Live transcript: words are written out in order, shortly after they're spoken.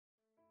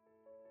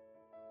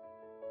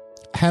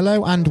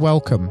Hello and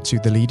welcome to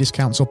the Leaders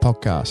Council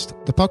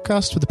podcast, the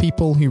podcast for the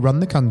people who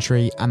run the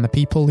country and the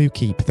people who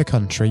keep the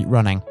country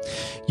running.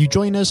 You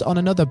join us on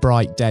another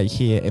bright day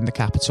here in the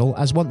capital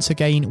as once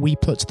again we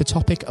put the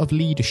topic of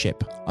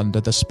leadership under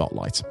the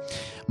spotlight.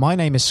 My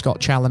name is Scott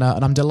Challoner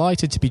and I'm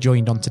delighted to be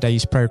joined on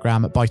today's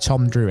programme by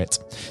Tom Druitt.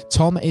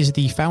 Tom is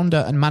the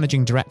founder and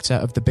managing director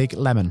of The Big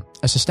Lemon,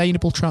 a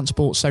sustainable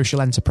transport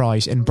social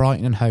enterprise in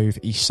Brighton and Hove,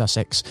 East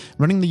Sussex,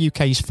 running the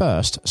UK's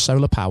first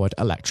solar-powered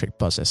electric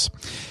buses.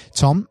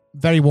 Tom,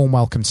 very warm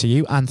welcome to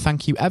you and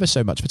thank you ever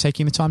so much for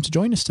taking the time to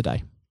join us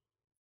today.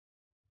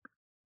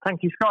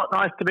 Thank you, Scott.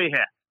 Nice to be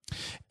here.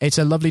 It's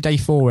a lovely day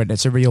forward.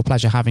 It's a real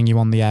pleasure having you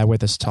on the air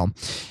with us, Tom.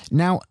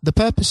 Now, the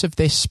purpose of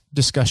this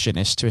discussion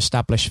is to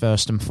establish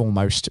first and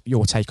foremost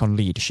your take on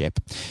leadership.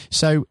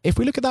 So if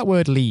we look at that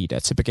word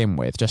leader to begin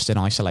with, just in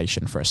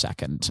isolation for a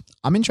second,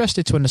 I'm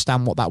interested to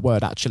understand what that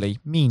word actually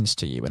means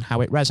to you and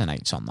how it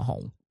resonates on the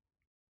whole.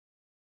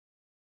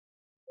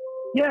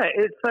 Yeah,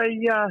 it's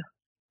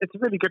a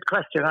really good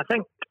question. I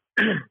think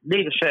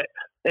leadership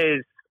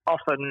is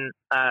often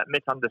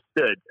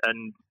misunderstood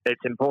and its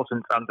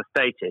importance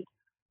understated.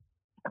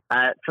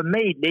 For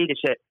me,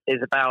 leadership is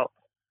about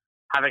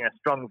having a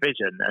strong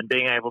vision and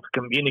being able to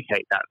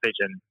communicate that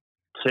vision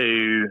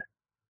to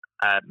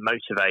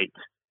motivate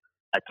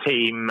a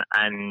team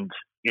and,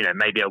 you know,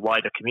 maybe a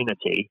wider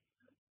community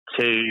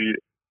to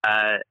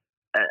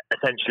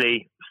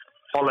essentially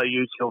follow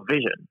you to your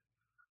vision.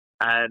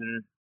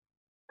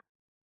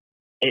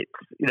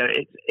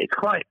 It's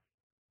quite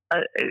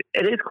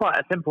it is quite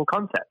a simple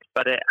concept,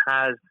 but it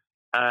has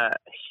a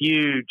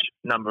huge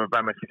number of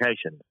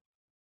ramifications.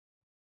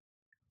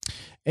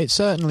 It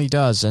certainly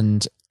does.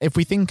 And if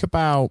we think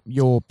about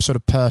your sort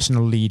of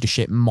personal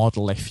leadership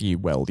model, if you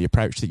will, the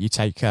approach that you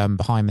take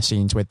behind the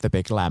scenes with The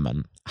Big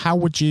Lemon, how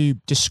would you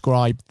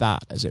describe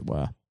that, as it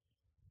were?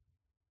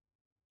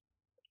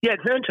 Yeah,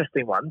 it's an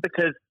interesting one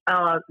because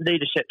our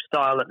leadership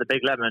style at The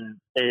Big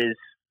Lemon is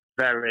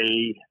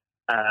very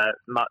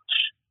much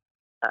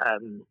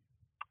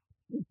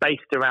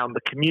based around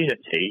the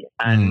community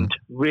and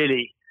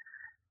really,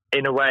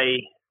 in a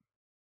way,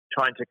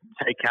 trying to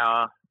take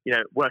our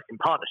work in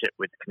partnership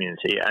with the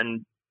community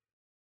and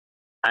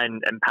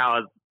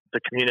empower the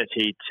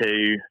community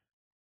to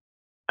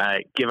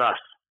give us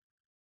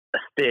a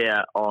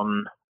steer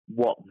on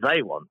what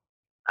they want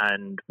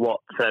and what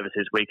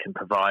services we can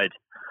provide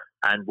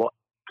and what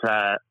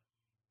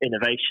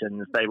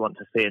innovations they want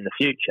to see in the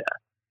future.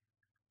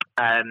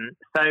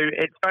 So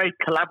it's a very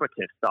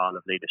collaborative style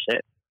of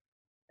leadership.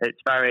 It's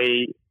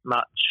very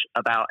much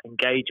about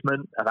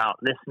engagement, about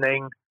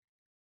listening,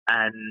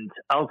 and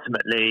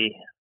ultimately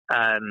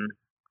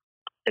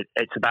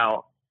it's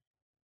about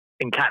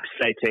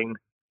encapsulating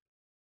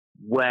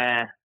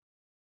where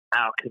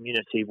our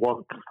community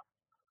wants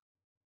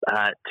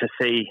to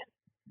see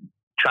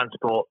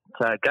transport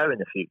go in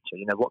the future.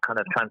 You know, what kind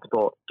of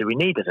transport do we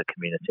need as a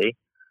community?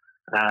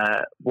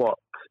 What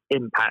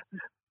impact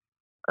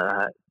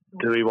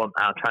do we want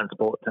our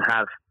transport to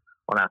have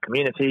on our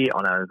community,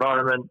 on our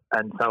environment,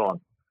 and so on?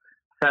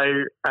 So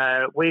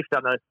we've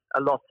done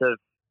a lot of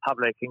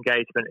public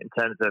engagement in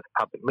terms of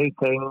public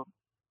meetings,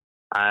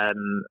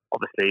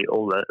 obviously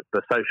all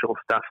the social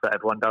stuff that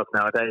everyone does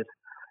nowadays,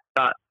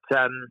 but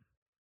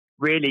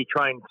really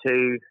trying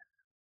to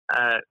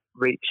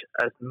reach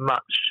as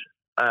much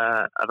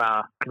of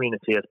our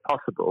community as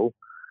possible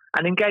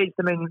and engage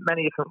them in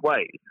many different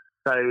ways.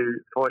 So,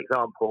 for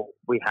example,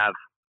 we have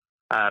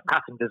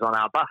passengers on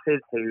our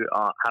buses who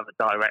have a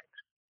direct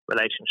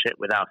relationship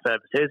with our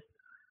services,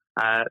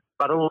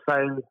 but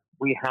also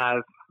we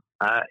have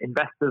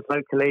investors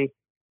locally.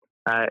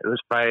 It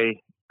was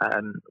very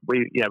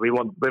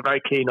we're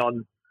very keen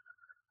on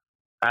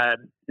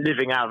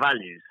living our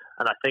values,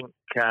 and I think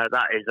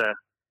that is a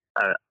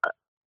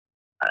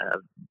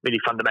really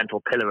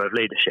fundamental pillar of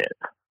leadership.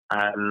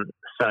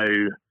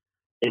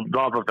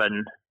 Rather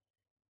than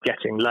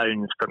getting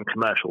loans from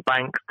commercial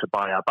banks to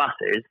buy our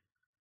buses,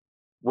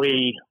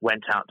 we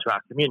went out to our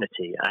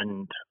community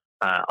and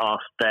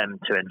asked them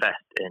to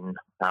invest in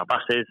our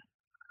buses,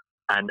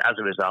 and as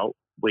a result,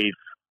 we've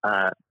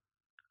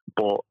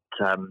bought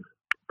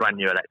brand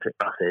new electric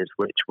buses,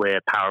 which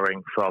we're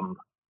powering from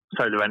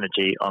solar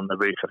energy on the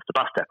roof of the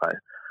bus depot,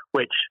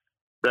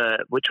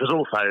 which was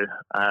also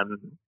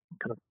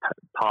kind of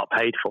part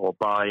paid for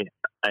by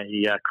a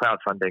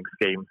crowdfunding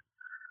scheme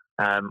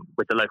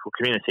with the local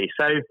community.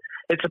 So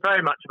it's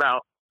very much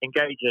about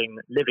engaging,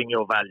 living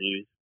your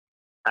values,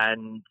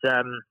 and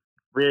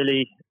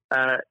really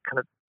kind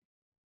of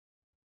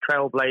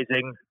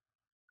trailblazing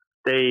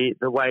the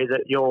way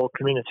that your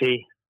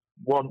community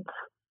wants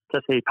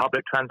to see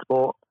public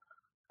transport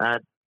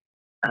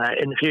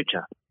in the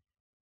future.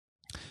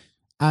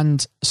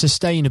 And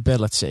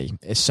sustainability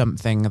is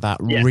something that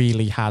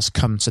really has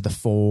come to the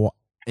fore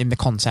in the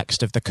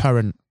context of the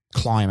current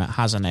climate,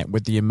 hasn't it,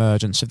 with the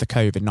emergence of the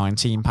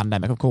COVID-19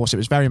 pandemic. Of course, it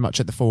was very much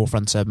at the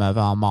forefront of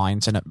our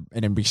minds and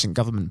in recent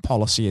government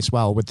policy as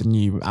well, with the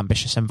new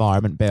ambitious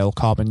environment bill,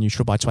 carbon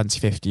neutral by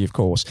 2050, of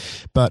course.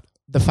 But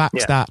the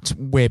fact that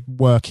we're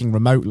working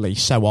remotely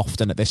so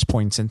often at this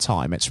point in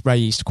time, it's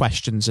raised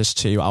questions as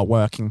to our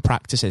working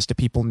practices. Do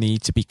people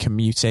need to be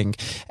commuting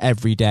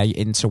every day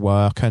into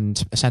work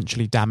and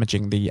essentially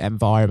damaging the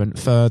environment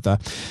further?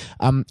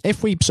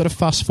 If we sort of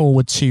fast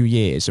forward 2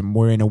 years and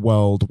we're in a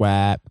world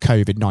where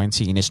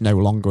COVID-19 is no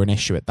longer an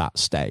issue at that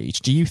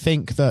stage, do you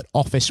think that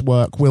office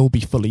work will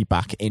be fully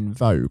back in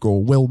vogue,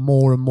 or will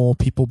more and more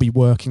people be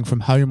working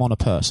from home on a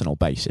personal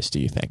basis, do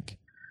you think?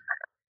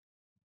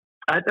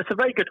 That's a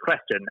very good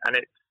question, and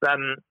I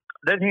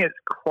don't think it's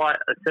quite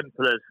as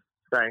simple as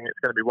saying it's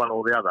going to be one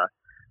or the other.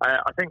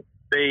 I think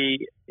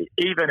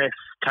even if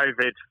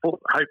COVID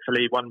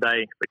hopefully one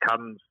day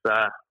becomes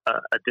a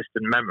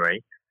distant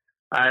memory,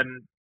 I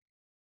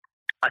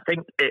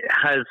think it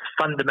has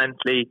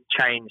fundamentally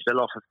changed a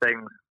lot of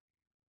things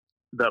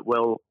that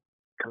will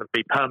kind of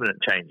be permanent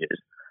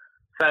changes.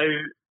 So,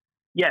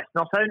 yes,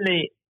 not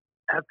only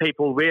have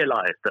people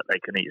realised that they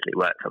can easily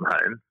work from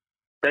home,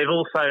 they've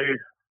also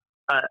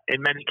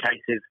in many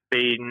cases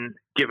been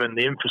given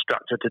the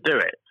infrastructure to do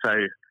it. So,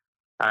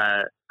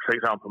 for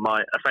example,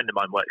 a friend of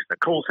mine works in a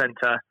call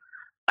centre,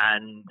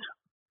 and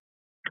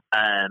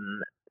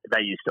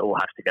they used to all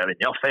have to go in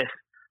the office.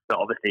 But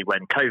obviously,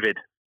 when COVID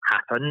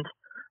happened,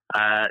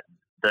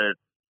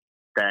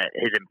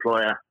 his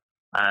employer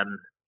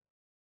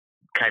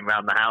came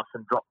around the house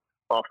and dropped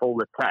off all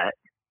the tech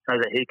so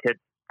that he could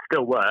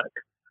still work,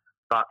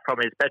 but from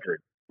his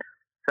bedroom.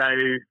 So,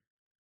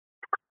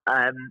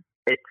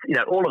 it's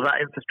all of that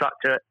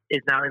infrastructure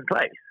is now in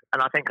place,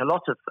 and I think a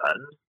lot of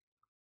firms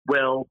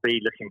will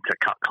be looking to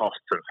cut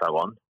costs and so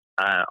on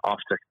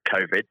after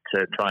COVID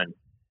to try and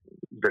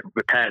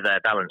repair their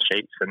balance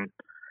sheets and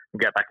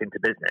get back into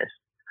business.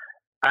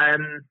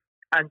 And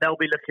they'll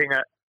be looking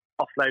at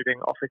offloading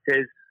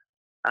offices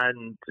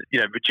and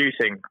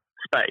reducing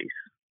space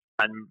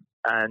and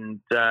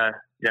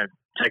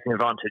taking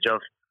advantage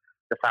of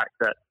the fact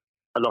that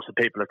a lot of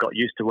people have got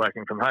used to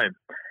working from home.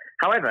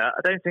 However,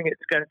 I don't think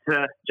it's going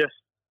to just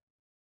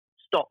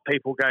stop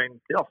people going to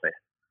the office.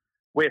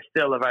 We're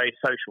still a very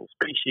social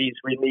species.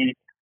 We need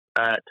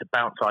to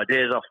bounce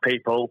ideas off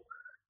people.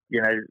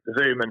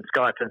 Zoom and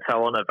Skype and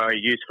so on are very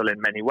useful in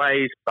many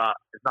ways, but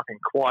there's nothing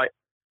quite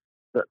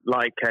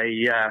like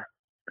a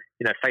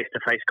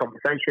face-to-face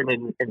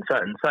conversation in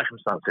certain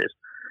circumstances.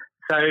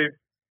 So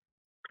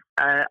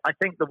I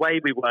think the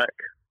way we work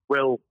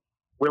will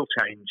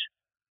change.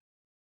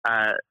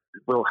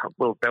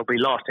 There'll be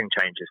lasting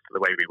changes to the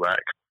way we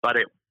work, but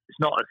it's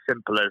not as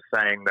simple as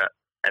saying that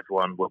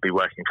everyone will be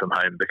working from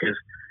home because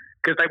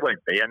they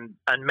won't be, and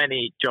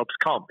many jobs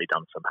can't be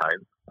done from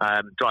home.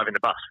 Driving a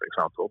bus, for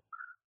example.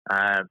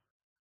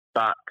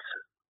 But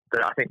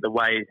I think the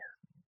way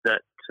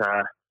that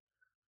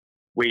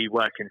we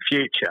work in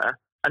future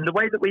and the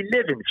way that we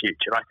live in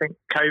future, I think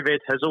COVID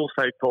has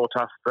also taught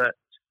us that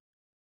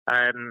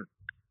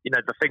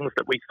the things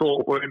that we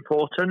thought were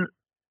important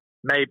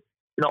may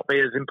not be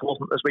as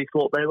important as we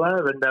thought they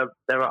were, and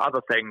there are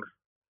other things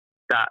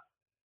that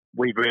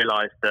we've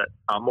realised that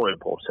are more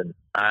important.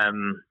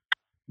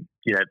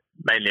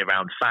 Mainly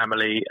around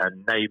family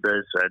and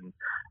neighbours, and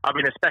I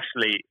mean,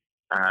 especially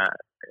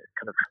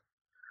kind of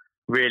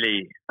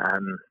really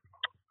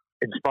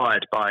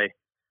inspired by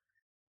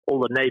all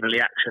the neighbourly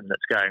action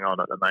that's going on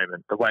at the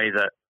moment. The way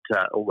that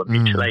all the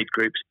mutual aid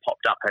groups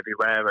popped up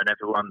everywhere, and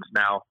everyone's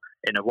now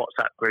in a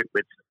WhatsApp group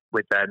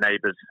with their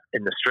neighbours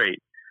in the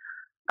street.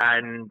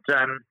 And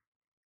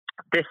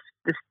this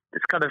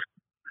kind of,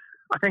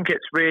 I think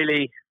it's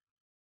really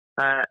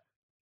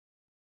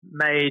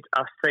made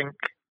us think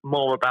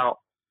more about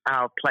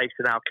our place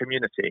in our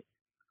community,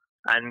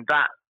 and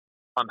that,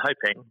 I'm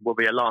hoping, will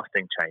be a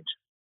lasting change.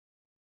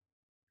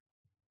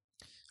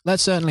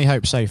 Let's certainly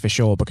hope so, for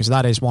sure, because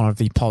that is one of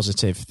the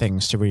positive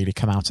things to really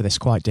come out of this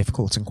quite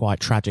difficult and quite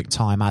tragic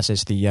time, as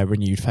is the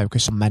renewed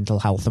focus on mental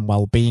health and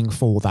well-being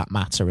for that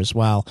matter as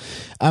well.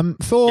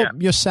 For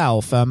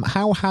yourself,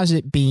 how has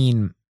it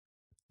been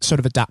sort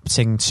of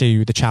adapting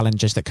to the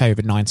challenges that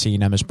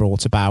COVID-19 has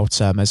brought about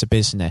as a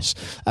business?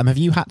 Have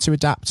you had to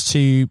adapt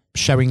to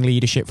showing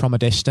leadership from a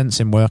distance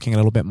and working a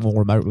little bit more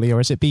remotely, or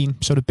has it been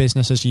sort of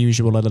business as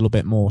usual a little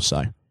bit more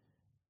so?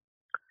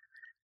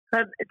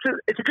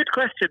 It's a good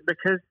question,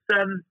 because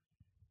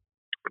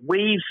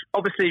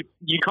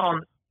you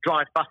can't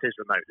drive buses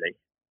remotely,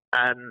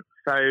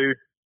 so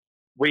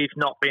we've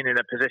not been in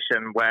a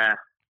position where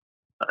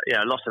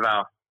most of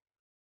our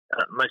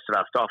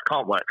staff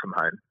can't work from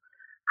home.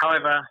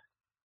 However,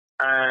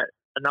 a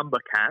number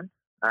can.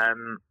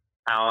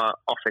 Our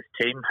office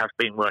team have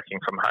been working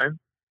from home.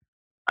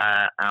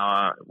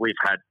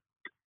 We've had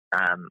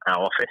our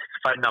office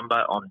phone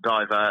number on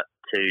divert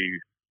to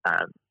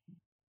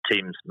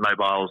Teams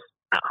mobiles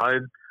at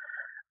home,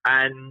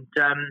 and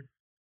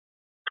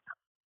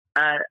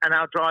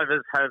our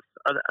drivers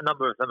a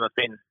number of them have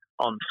been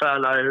on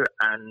furlough,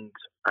 and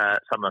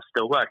some are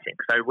still working.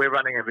 So we're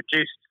running a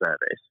reduced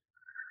service,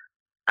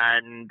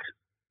 and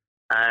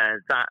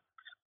that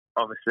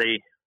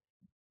obviously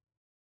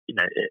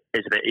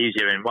is a bit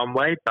easier in one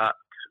way, but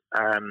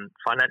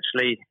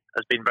financially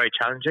has been very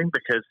challenging,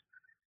 because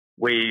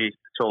we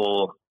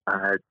saw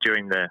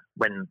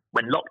when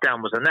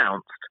lockdown was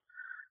announced,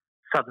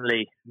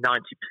 suddenly 90%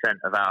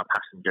 of our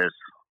passengers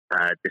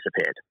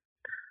disappeared,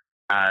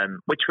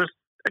 which was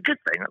a good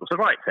thing. That was the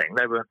right thing.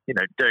 They were,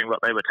 doing what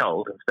they were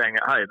told and staying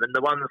at home. And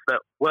the ones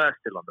that were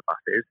still on the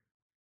buses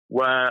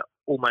were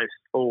almost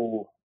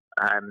all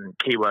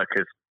key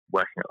workers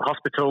working at the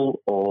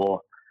hospital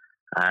or,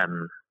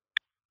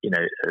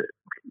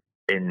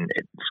 in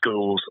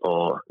schools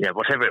or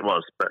whatever it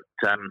was. But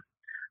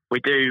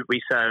we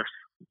serve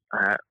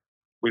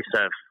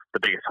the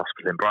biggest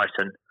hospital in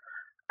Brighton,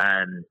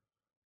 and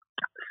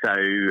so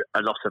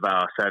a lot of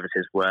our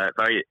services were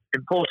very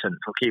important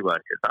for key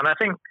workers. And I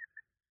think,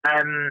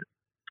 I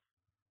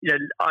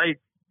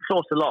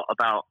thought a lot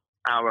about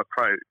our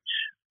approach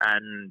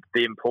and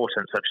the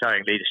importance of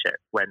showing leadership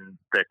when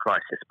the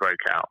crisis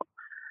broke out.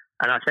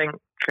 And I think,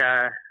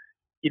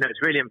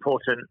 it's really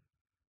important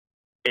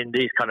in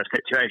these kind of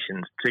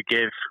situations to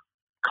give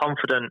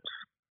confidence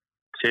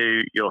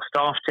to your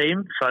staff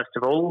team, first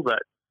of all,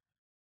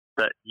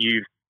 that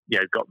you've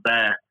got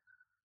their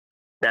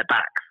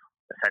backs,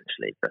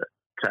 essentially, but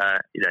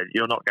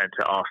you're not going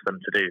to ask them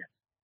to do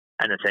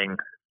anything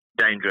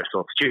dangerous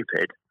or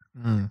stupid,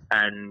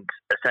 and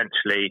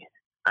essentially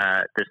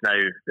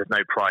there's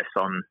no price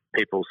on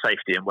people's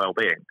safety and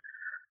well-being.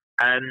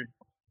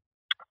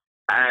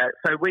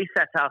 So we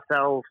set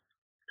ourselves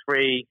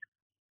three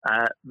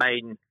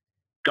main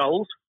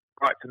goals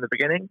right from the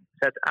beginning.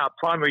 Said our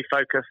primary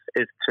focus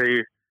is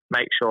to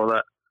make sure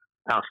that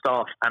our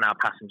staff and our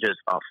passengers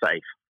are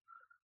safe.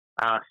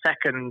 Our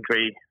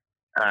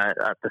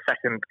the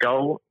second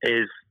goal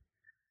is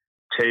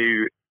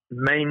to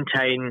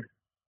maintain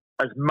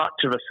as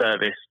much of a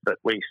service that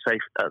we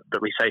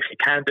safely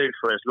can do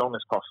for as long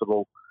as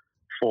possible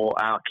for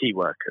our key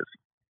workers.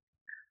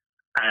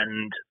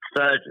 And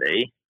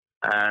thirdly,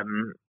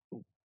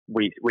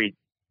 we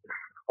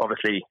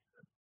obviously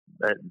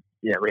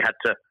we had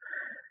to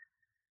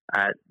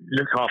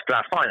look after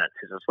our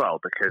finances as well,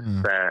 because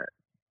they're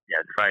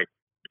very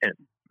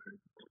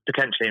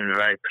potentially in a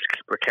very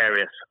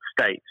precarious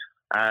state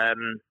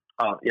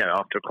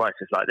after a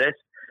crisis like this.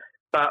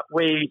 But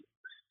we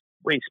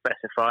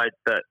specified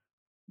that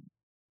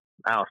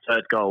our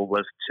third goal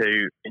was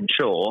to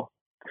ensure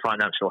the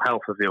financial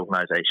health of the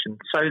organisation,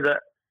 so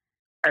that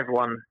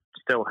everyone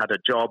still had a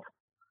job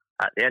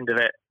at the end of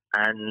it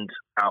and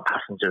our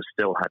passengers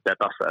still had their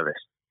bus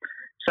service.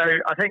 So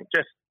I think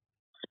just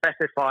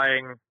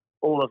specifying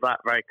all of that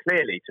very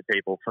clearly to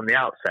people from the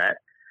outset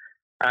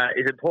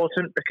is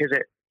important, because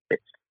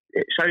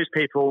it shows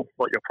people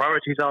what your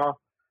priorities are,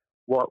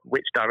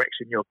 which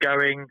direction you're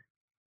going,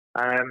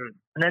 and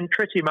then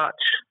pretty much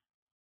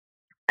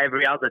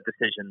every other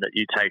decision that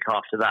you take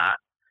after that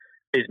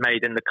is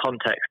made in the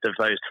context of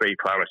those three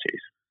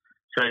priorities,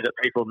 so that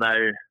people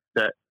know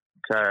that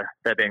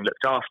they're being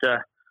looked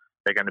after,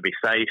 they're going to be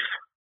safe.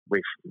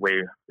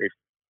 We're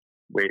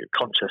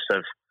conscious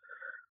of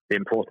the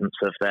importance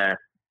of their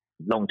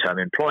long-term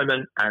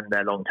employment and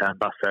their long-term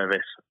bus service,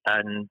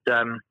 and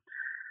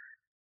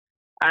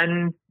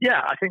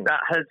I think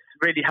that has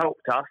really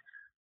helped us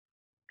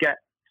get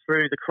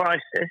through the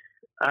crisis.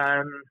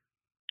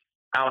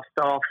 Our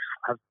staff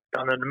have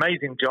done an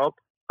amazing job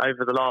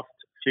over the last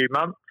few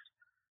months.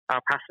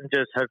 Our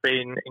passengers have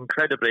been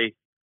incredibly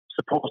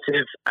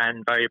supportive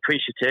and very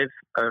appreciative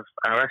of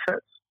our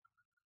efforts.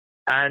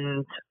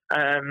 And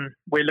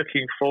we're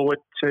looking forward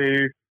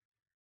to,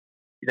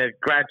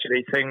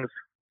 gradually things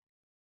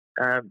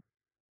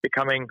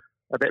becoming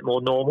a bit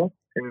more normal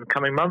in the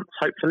coming months,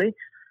 hopefully.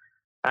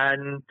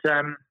 And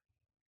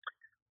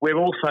we're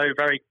also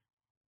very,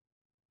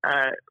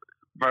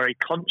 very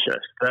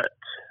conscious that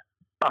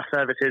bus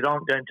services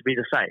aren't going to be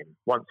the same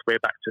once we're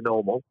back to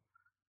normal.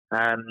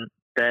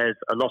 There's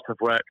a lot of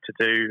work to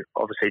do,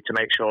 obviously, to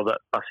make sure that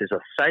buses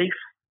are safe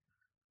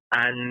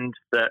and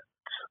that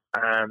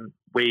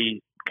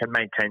we can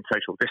maintain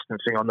social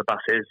distancing on the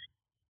buses.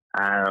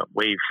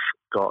 We've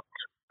got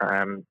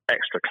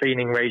extra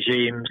cleaning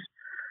regimes,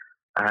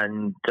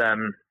 and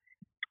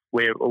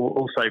we're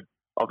also,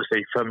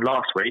 obviously, from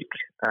last week,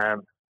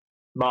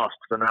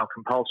 masks are now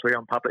compulsory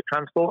on public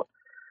transport,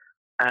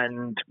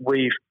 and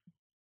we've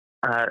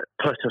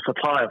put a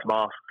supply of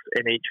masks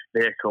in each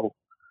vehicle,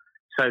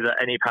 so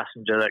that any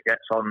passenger that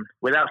gets on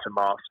without a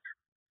mask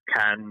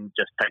can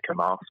just take a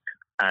mask,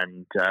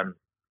 and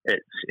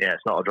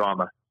it's not a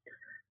drama.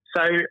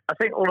 So I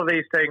think all of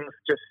these things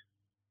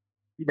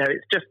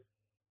it's just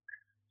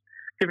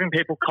giving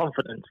people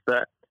confidence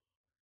that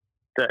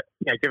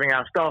giving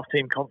our staff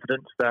team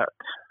confidence that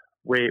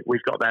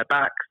we've got their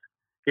backs,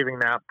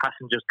 giving our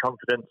passengers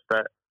confidence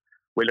that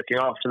we're looking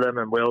after them,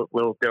 and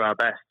we'll do our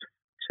best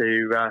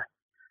to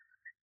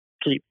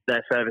keep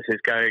their services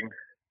going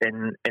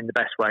in the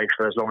best way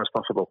for as long as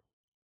possible.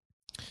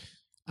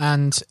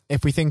 And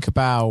if we think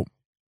about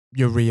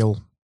your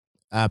real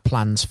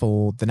plans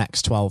for the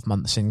next 12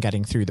 months in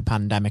getting through the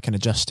pandemic and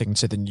adjusting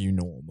to the new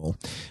normal,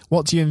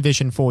 what do you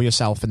envision for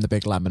yourself in the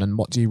Big Lemon, and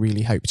what do you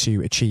really hope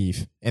to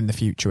achieve in the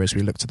future as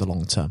we look to the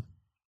long term?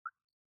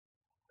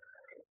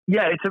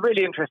 Yeah, it's a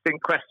really interesting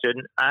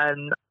question,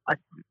 and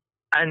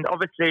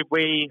obviously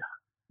we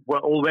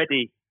were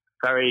already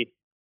very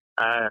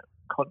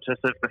conscious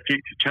of the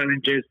future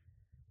challenges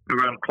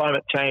around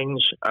climate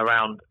change,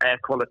 around air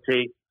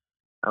quality,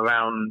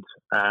 around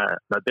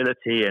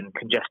mobility and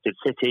congested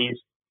cities,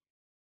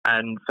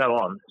 and so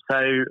on.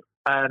 So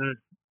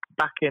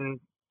back in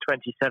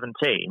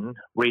 2017,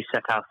 we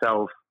set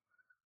ourselves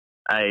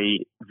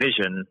a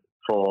vision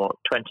for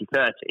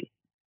 2030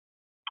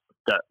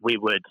 that we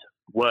would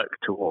work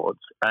towards,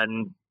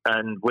 and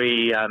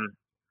we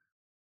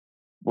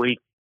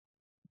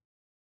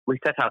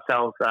set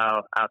ourselves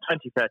our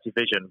 2030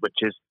 vision, which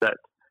is that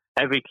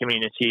every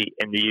community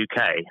in the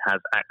UK has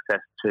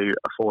access to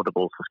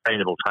affordable,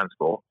 sustainable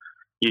transport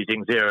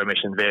using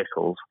zero-emission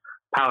vehicles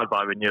powered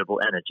by renewable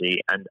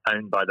energy and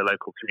owned by the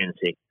local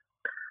community.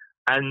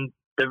 And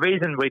the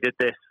reason we did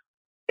this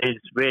is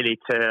really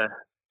to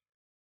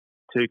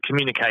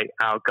communicate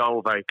our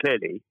goal very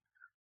clearly,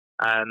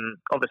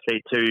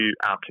 obviously to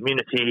our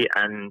community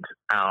and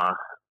our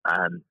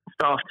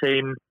staff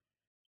team,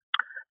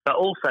 but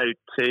also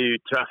to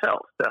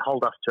ourselves, to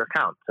hold us to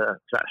account, to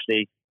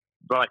actually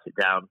write it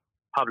down,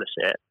 publish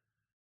it,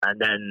 and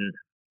then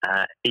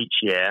each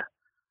year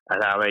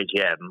at our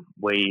AGM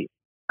we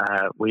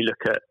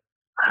look at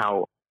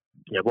how,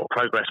 what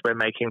progress we're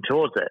making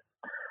towards it.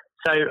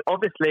 So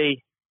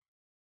obviously,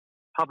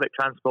 public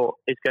transport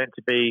is going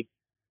to be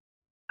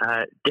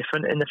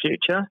different in the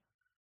future.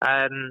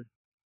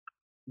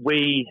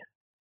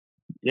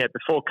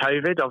 Before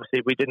COVID,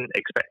 obviously we didn't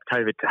expect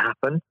COVID to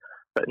happen,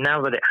 but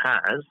now that it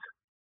has,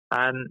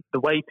 the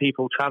way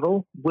people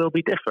travel will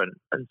be different.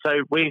 And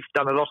so we've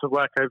done a lot of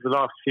work over the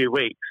last few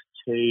weeks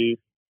to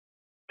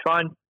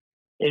try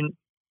and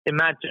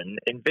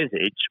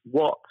envisage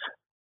what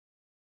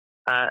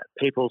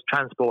people's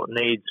transport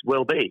needs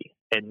will be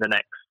in the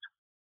next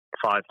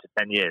 5 to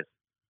 10 years.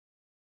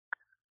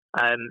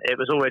 It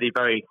was already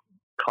very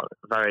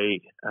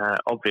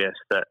obvious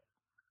that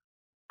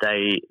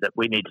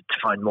we needed to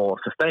find more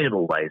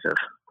sustainable ways of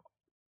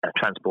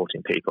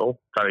transporting people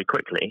very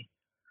quickly,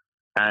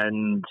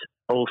 and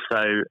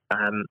also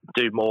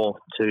do more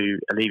to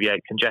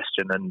alleviate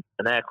congestion and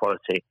air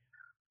quality,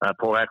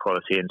 poor air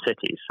quality in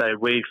cities. So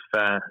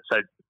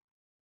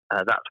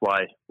that's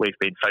why we've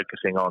been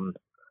focusing on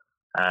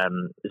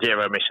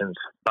zero emissions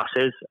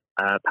buses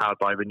powered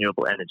by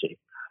renewable energy.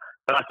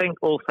 But I think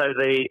also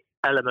the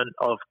element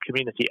of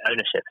community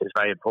ownership is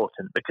very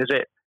important, because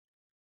it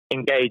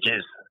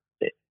engages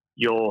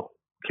your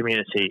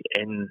community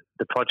in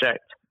the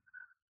project,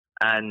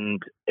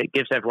 and it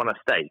gives everyone a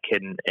stake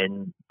in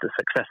the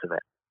success of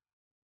it.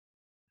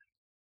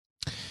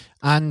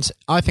 And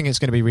I think it's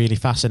going to be really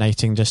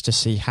fascinating just to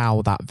see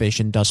how that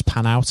vision does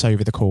pan out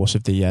over the course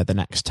of the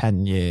next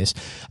 10 years.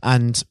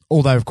 And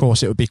although, of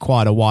course, it would be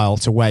quite a while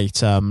to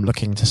wait,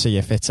 looking to see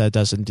if it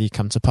does indeed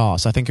come to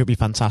pass, I think it would be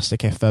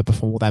fantastic if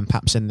before then,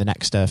 perhaps in the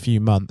next few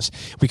months,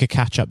 we could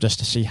catch up just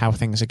to see how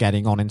things are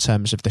getting on in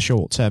terms of the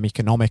short-term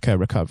economic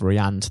recovery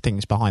and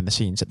things behind the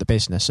scenes at the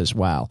business as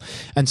well,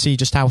 and see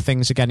just how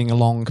things are getting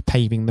along,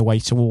 paving the way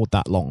toward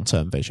that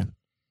long-term vision.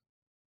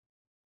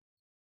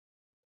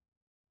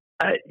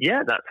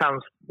 Yeah, that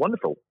sounds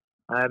wonderful.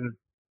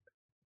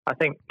 I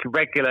think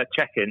regular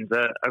check-ins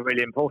are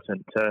really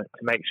important to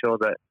make sure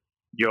that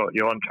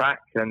you're on track,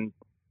 and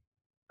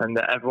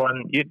that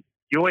everyone,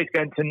 you're always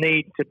going to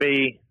need to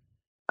be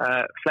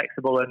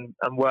flexible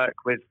and work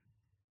with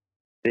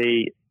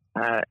the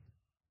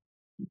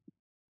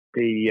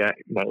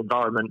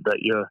environment that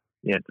you're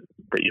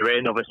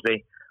in.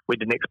 Obviously, we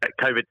didn't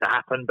expect COVID to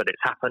happen, but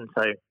it's happened,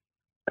 so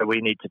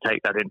we need to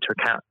take that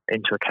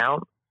into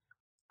account.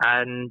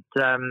 And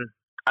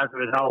as a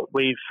result,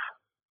 we've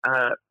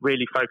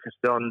really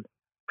focused on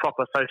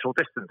proper social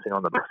distancing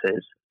on the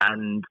buses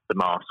and the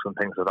masks and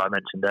things that I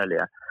mentioned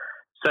earlier,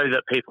 so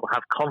that people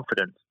have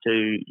confidence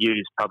to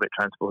use public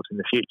transport in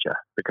the future.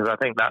 Because I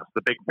think that's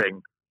the big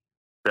thing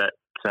that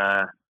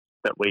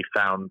we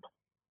found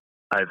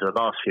over the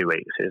last few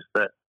weeks, is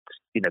that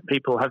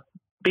people have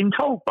been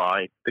told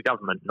by the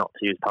government not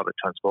to use public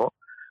transport,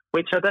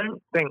 which I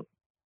don't think,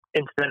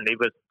 incidentally,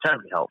 was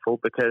terribly helpful,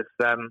 because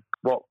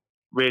what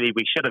really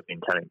we should have been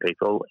telling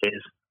people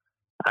is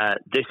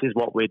this is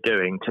what we're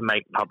doing to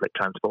make public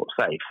transport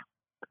safe.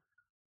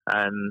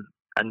 And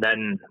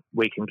then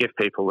we can give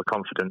people the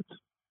confidence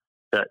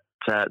that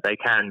they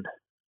can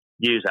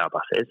use our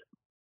buses,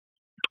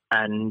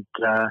 and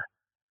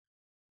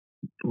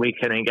we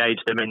can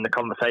engage them in the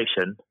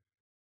conversation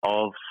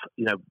of,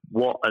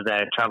 what are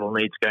their travel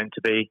needs going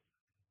to be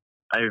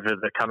over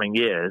the coming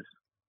years,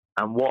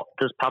 and what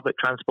does public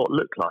transport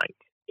look like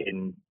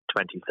in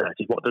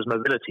 2030? What does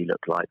mobility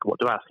look like? What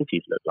do our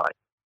cities look like?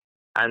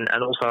 And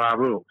also our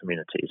rural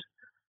communities.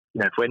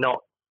 If we're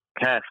not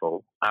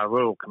careful, our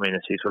rural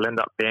communities will end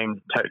up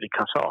being totally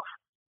cut off.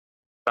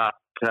 But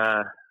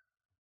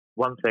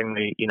one thing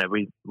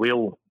we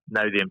all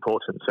know the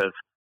importance of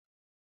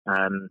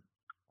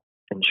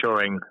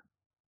ensuring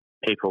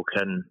people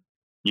can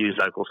use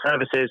local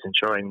services,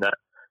 ensuring that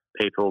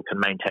people can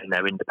maintain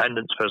their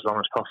independence for as long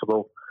as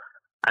possible.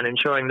 and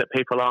ensuring that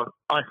people aren't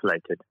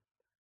isolated.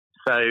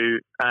 So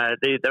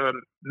there are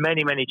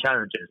many, many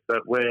challenges,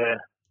 but we're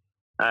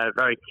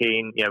very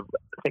keen. I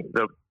think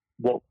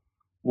what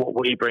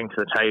we bring to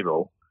the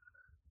table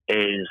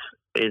is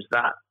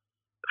that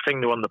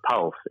finger on the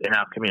pulse in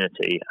our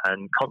community,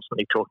 and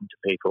constantly talking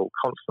to people,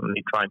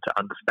 constantly trying to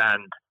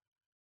understand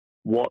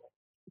what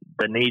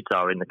the needs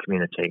are in the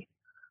community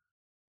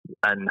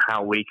and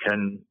how we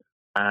can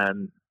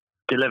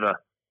deliver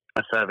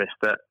a service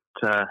that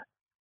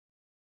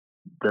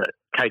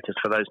caters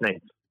for those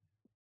needs.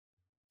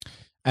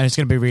 And it's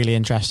going to be really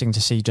interesting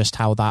to see just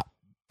how that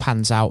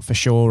pans out for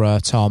sure,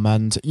 Tom.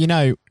 And,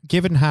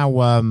 given how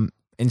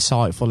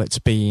insightful it's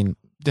been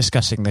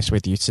discussing this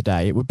with you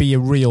today, it would be a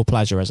real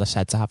pleasure, as I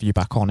said, to have you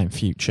back on in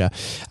future.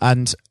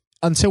 And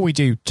until we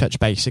do touch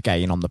base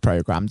again on the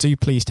programme, do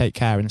please take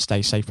care and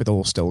stay safe with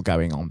all still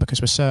going on,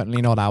 because we're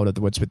certainly not out of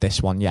the woods with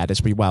this one yet,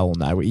 as we well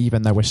know,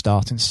 even though we're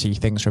starting to see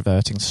things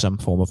reverting to some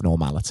form of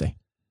normality.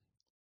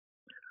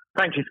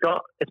 Thank you,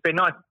 Scott. It's been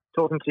nice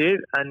talking to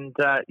you. And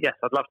yes,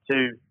 I'd love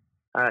to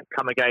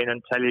come again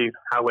and tell you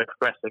how we're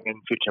progressing in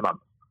future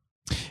months.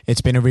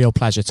 It's been a real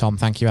pleasure, Tom.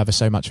 Thank you ever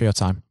so much for your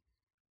time.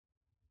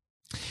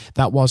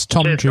 That was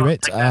Tom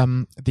Druitt,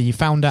 the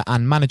founder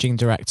and managing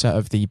director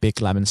of the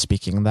Big Lemon,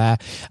 speaking there.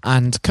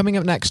 And coming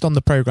up next on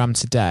the programme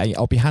today,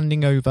 I'll be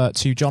handing over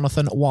to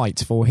Jonathan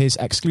White for his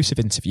exclusive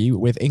interview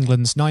with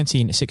England's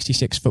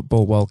 1966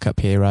 Football World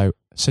Cup hero,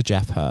 Sir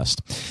Geoff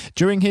Hurst.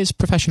 During his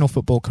professional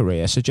football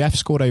career, Sir Geoff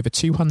scored over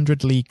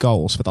 200 league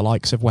goals for the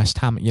likes of West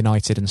Ham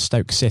United and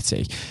Stoke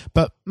City,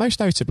 but most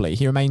notably,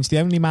 he remains the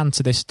only man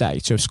to this day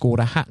to have scored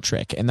a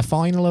hat-trick in the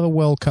final of a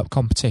World Cup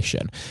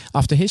competition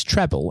after his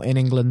treble in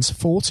England's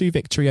 4-2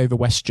 victory over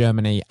West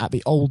Germany at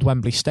the old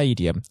Wembley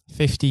Stadium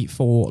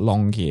 54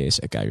 long years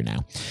ago now.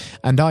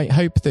 And I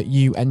hope that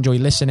you enjoy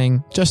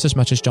listening just as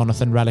much as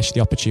Jonathan relished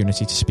the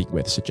opportunity to speak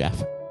with Sir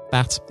Geoff.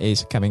 That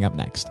is coming up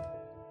next.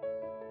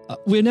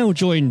 We're now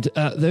joined,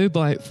 though,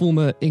 by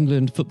former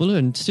England footballer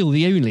and still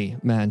the only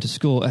man to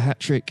score a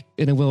hat-trick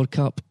in a World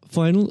Cup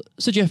final,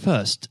 Sir Geoff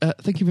Hurst.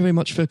 Thank you very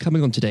much for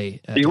coming on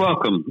today. You're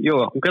welcome. You're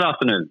welcome. Good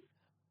afternoon.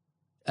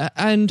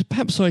 And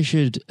perhaps I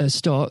should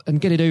start and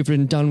get it over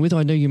and done with.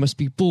 I know you must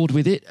be bored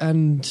with it,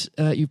 and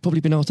you've probably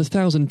been asked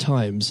 1,000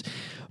 times.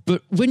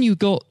 But when you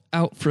got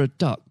out for a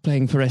duck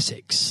playing for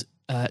Essex,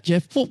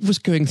 Geoff, what was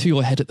going through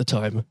your head at the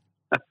time?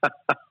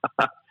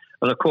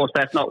 Well, of course,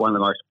 that's not one of the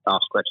most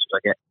asked questions I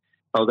get.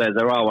 Although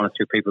there are one or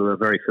two people who are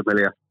very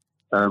familiar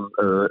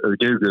who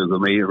do Google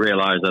me, who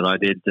realise that I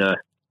did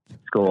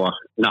score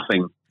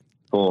nothing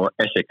for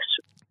Essex.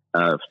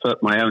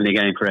 My only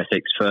game for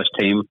Essex first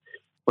team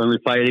when we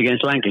played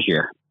against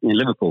Lancashire in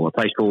Liverpool, a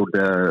place called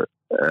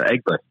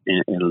Egbert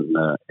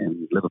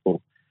in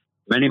Liverpool,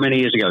 many, many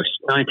years ago,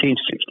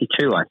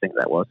 1962, I think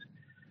that was.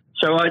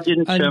 So I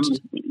didn't, I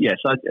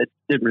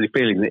didn't really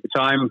feel it at the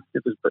time.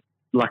 It was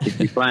lucky to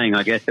be playing,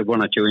 I guess. There were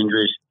one or two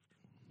injuries.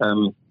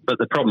 But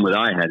the problem that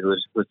I had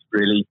was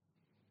really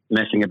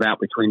messing about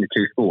between the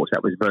two sports.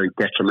 That was very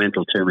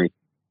detrimental to me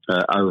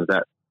over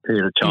that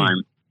period of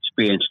time,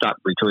 being stuck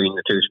between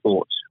the two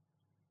sports.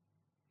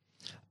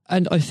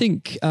 And I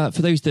think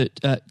for those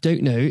that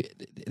don't know,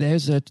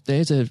 there's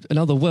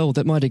another world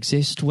that might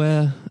exist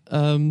where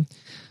Sir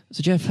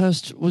Geoff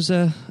Hurst was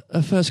a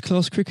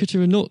first-class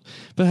cricketer and not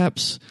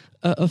perhaps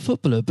a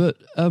footballer. But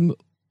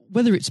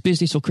whether it's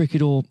business or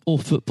cricket or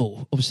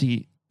football,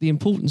 obviously the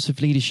importance of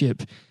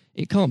leadership,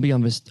 it can't be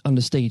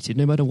understated,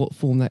 no matter what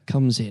form that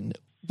comes in.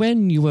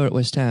 When you were at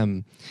West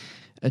Ham,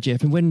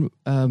 Geoff, and when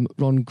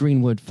Ron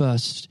Greenwood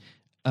first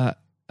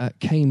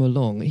came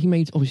along, he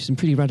made obviously some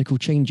pretty radical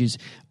changes.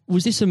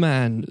 Was this a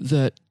man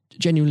that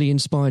genuinely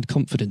inspired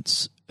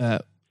confidence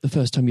the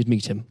first time you'd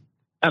meet him?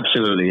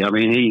 Absolutely. I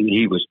mean,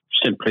 he was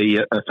simply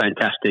a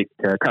fantastic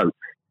coach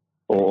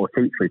or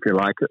teacher, if you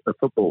like, of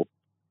football.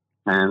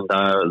 And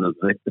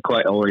they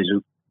quite always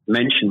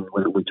mention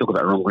when we talk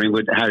about Ron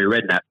Greenwood, Harry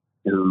Redknapp,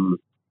 who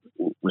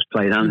was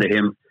played under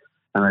him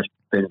and has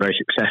been very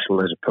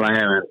successful as a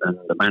player and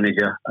a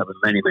manager over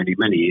many, many,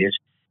 many years.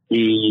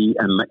 He's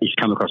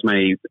come across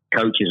many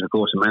coaches, of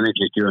course, and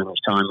managers during his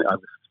time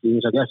over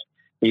years, I guess.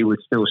 He would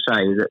still say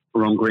that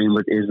Ron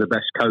Greenwood is the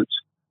best coach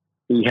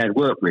he'd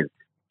worked with.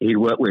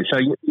 So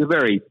you're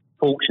very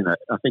fortunate.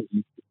 I think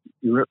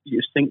you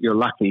think you're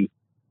lucky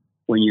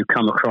when you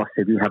come across,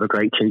 if you have a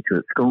great teacher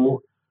at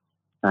school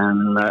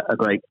and a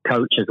great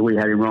coach as we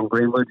had in Ron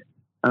Greenwood,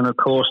 and of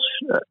course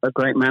a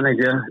great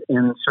manager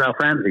in Sir Alf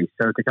Ramsey.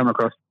 So to come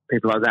across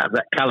people like that, of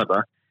that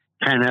calibre,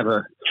 can have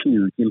a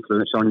huge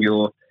influence on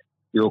your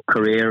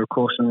career, of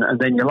course, and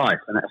then your life.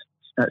 And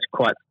that's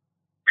quite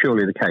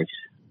purely the case.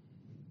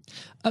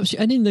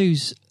 Absolutely. And in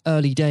those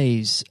early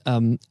days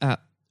at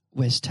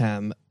West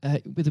Ham,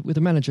 with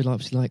a manager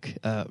like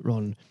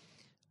Ron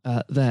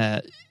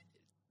there,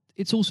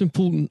 it's also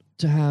important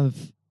to have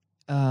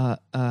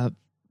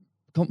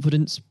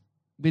confidence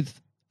with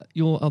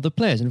your other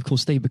players, and of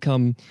course they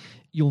become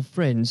your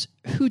friends.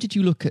 Who did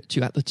you look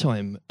to at the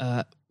time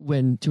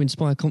when to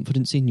inspire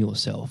confidence in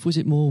yourself? Was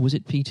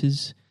it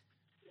Peters?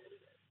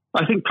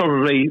 I think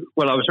probably,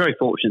 well, I was very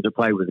fortunate to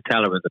play with the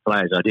calibre of the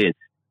players I did.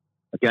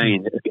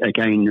 Again,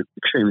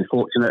 extremely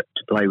fortunate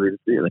to play with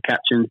the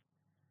captain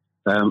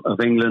of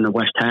England and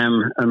West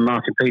Ham and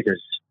Martin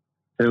Peters,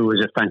 who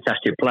was a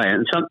fantastic player.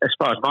 And as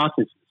far as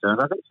Martin's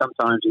concerned, I think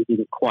sometimes he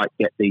didn't quite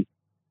get the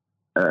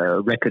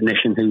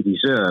recognition he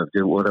deserved.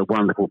 What a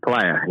wonderful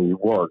player he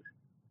was.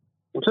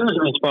 In terms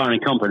of inspiring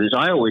confidence,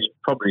 I always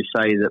probably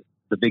say that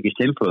the biggest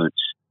influence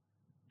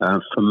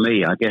for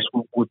me, I guess,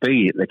 would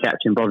be the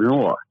captain, Bob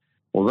Noor.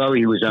 Although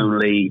he was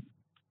only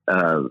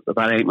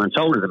about 8 months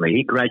older than me,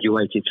 he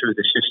graduated through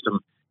the system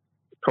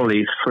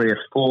probably 3 or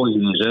 4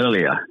 years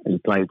earlier. He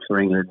played for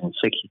England in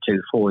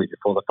 62, 4 years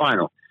before the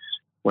final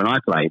when I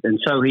played. And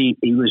so he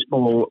was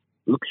more,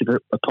 looked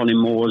upon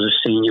him more as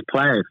a senior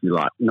player, if you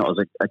like, not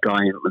as a guy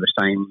with the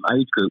same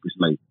age group as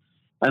me.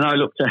 And I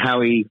looked at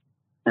how he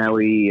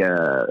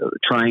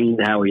trained,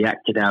 how he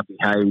acted, how he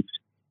behaved,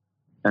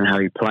 and how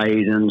he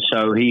played. And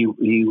so he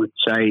would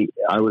say,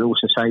 I would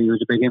also say he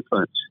was a big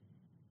influence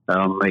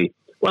on me.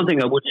 One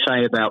thing I would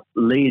say about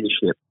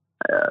leadership,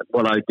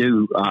 what I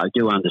do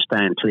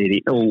understand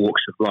clearly in all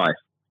walks of life,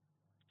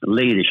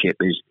 leadership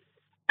is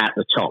at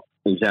the top,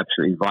 is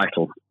absolutely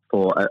vital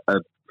for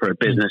a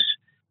business,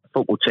 a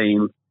football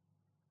team,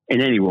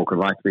 in any walk of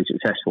life to be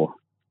successful.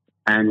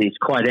 And it's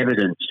quite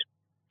evident.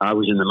 I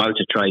was in the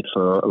motor trade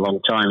for a long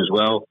time as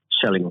well,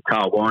 selling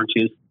car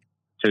warranties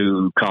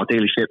to car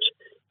dealerships.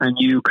 And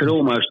you could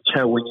almost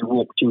tell when you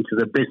walked into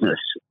the business,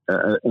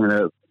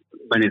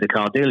 many of the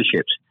car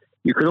dealerships,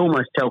 you could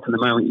almost tell from the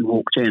moment you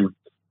walked in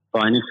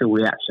by initial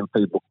reaction,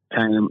 people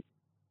came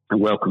and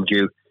welcomed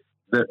you,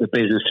 that the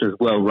business was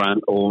well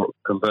run or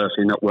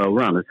conversely not well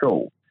run at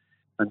all.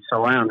 And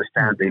so I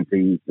understand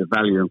the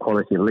value and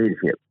quality of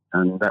leadership.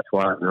 And that's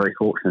why I'm very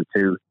fortunate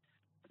to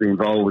be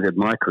involved in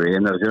my career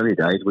in those early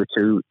days with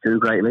two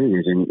great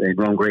leaders in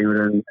Ron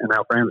Greenwood and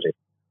Alf Ramsey.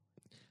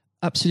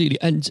 Absolutely.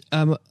 And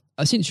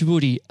since you've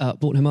already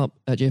brought him up,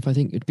 Jeff, I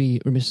think it'd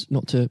be remiss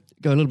not to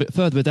go a little bit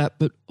further with that.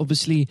 But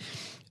obviously,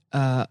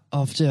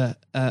 after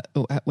at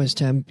West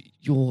Ham,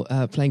 your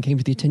playing came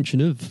to the attention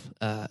of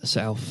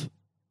Sir Alf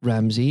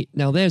Ramsey.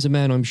 Now, there's a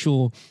man I'm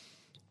sure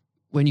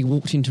when you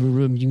walked into a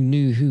room, you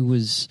knew who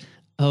was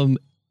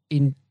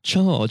in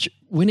charge.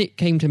 When it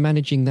came to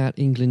managing that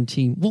England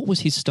team, what was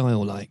his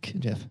style like,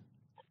 Jeff?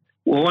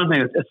 Well,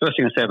 the first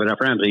thing I say about Alf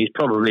Ramsey, he's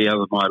probably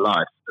over my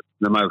life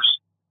the most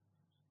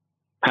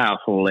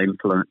powerful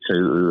influence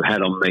who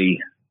had on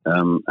me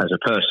as a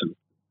person.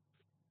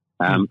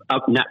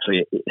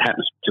 Naturally, it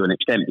happens to an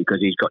extent because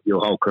he's got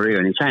your whole career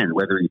in his hand.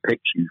 Whether he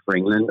picks you for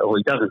England or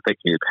he doesn't pick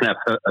you, it can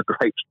have a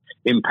great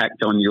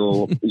impact on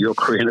your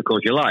career and, of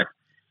course, your life.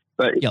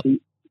 But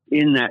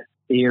in that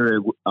era,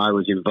 I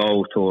was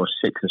involved for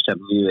 6 or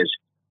 7 years.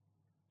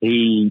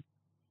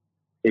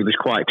 It was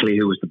quite clear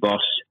who was the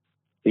boss.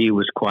 He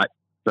was quite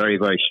very,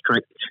 very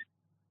strict.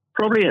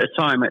 Probably at a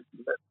time,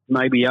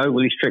 maybe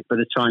overly strict, but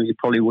at a time you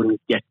probably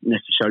wouldn't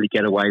necessarily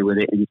get away with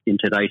it in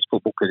today's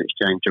football because it's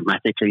changed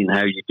dramatically in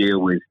how you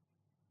deal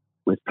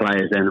with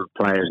players then and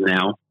players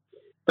now.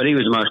 But he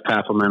was the most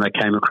powerful man I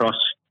came across,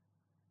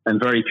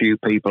 and very few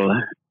people.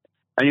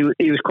 And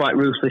he was quite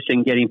ruthless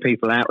in getting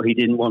people out who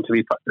didn't want to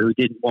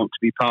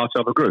be part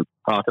of a group,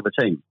 part of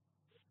a team.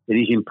 It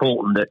is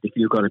important that if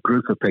you've got a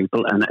group of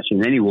people, and that's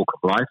in any walk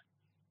of life,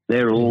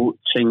 they're all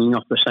singing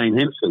off the same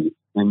hymn sheet,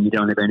 and you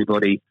don't have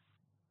anybody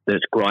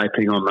that's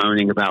griping or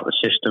moaning about the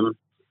system.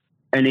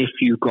 And if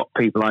you've got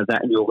people like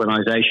that in your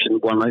organisation,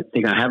 one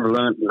thing I have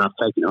learned, and I've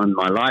taken on in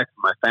my life,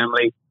 my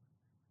family,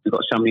 you've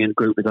got somebody in the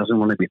group that doesn't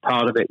want to be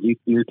part of it,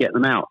 you get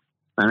them out.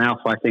 And Alf,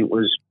 I think,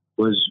 was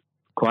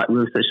quite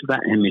ruthless with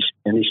that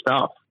in his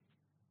staff.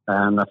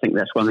 And I think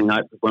that's one of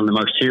the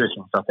most serious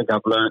things I think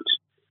I've learnt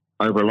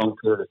over a long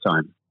period of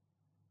time.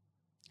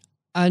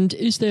 And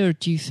is there,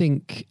 do you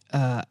think,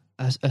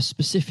 a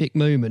specific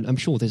moment, I'm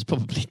sure there's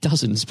probably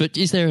dozens, but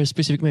is there a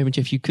specific moment,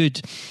 Jeff, you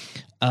could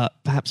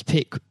perhaps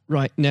pick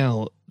right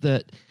now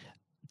that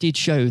did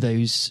show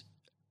those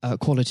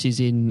qualities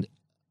in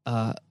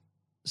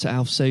Sir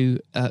Alf so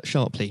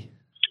sharply?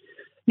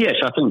 Yes,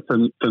 I think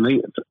for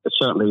me,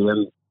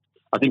 certainly,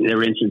 I think there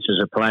are instances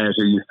of players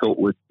who you thought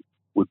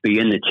would be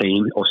in the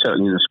team or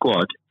certainly in the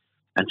squad,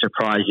 and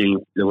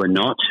surprising they were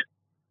not.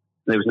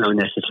 There was no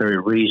necessary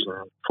reason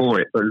for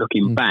it, but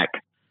looking back,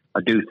 I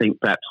do think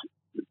perhaps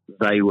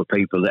they were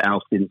people that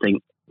Alf didn't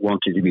think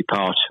wanted to be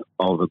part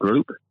of a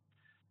group.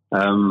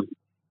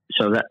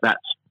 So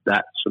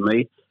that's for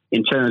me.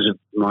 In terms of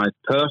my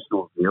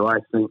personal view, I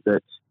think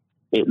that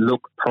it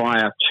looked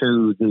prior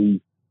to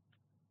the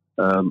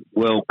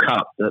World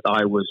Cup that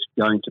I was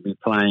going to be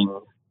playing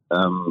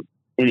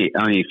in it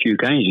only a few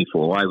games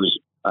before. I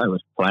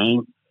was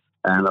playing,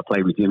 and I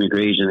played with Jimmy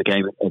Greaves in a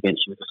game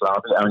against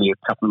Yugoslavia only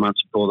a couple of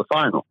months before the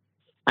final.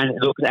 And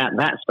it looked at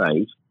that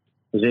stage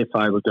as if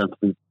I was going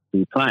to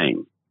be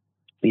playing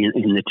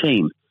in the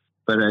team.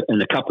 But in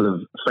a couple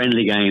of more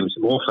friendly games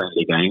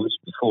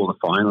before the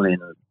final in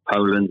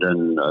Poland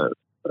and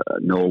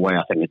Norway,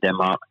 I think, and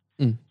Denmark,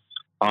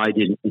 I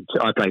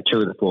played 2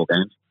 of the 4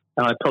 games,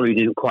 and I probably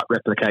didn't quite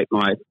replicate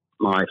my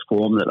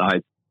form that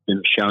I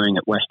been showing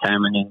at West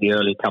Ham and in the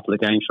early couple of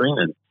games for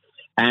England.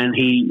 And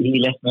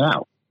he left me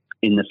out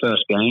in the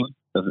first game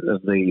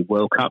of the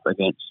World Cup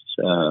against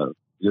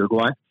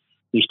Uruguay.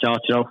 He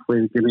started off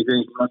with Jimmy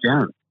Greaves and Roger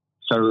Hunt.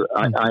 So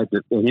I had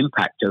an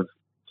impact of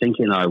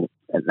thinking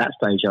at that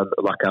stage I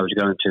was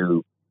going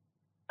to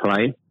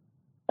play,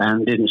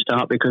 and didn't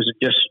start because of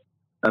just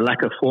a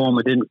lack of form.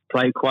 I didn't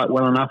play quite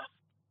well enough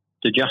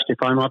to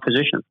justify my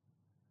position.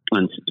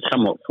 And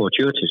somewhat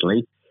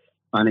fortuitously,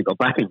 I only got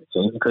back in the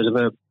team because of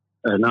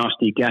a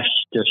nasty gash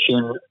to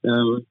shin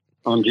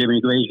on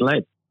Jimmy Greaves'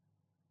 leg.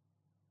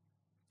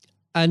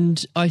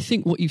 And I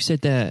think what you've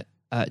said there,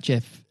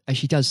 Jeff,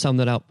 actually does sum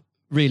that up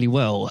really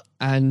well.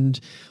 And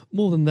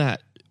more than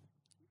that,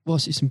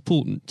 whilst it's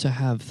important to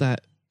have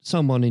that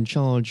someone in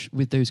charge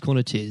with those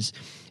qualities,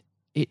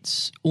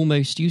 it's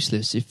almost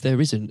useless if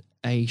there isn't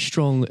a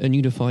strong and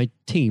unified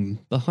team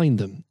behind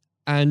them.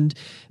 And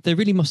there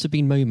really must have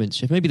been moments,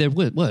 Jeff, maybe there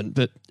weren't,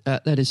 but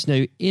let us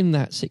know, in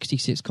that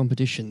 66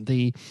 competition,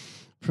 the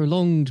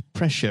prolonged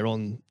pressure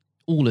on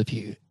all of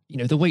you,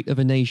 the weight of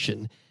a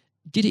nation,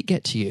 did it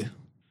get to you?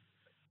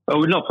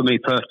 Oh, not for me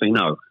personally,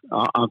 no.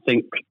 I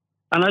think,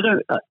 and I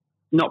don't,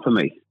 not for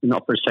me,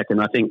 not for a second.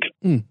 I think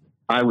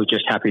I was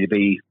just happy to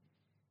be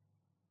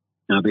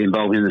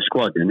involved in the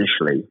squad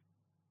initially.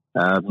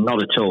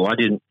 Not at all.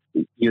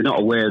 You're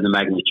not aware of the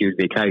magnitude of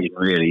the occasion,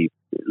 really,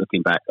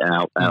 looking back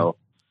out.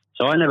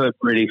 So I never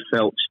really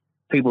felt,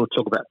 people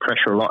talk about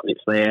pressure a lot, and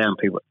it's there, and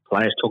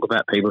players talk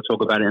about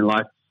it in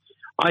life.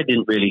 I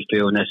didn't really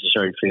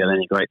necessarily feel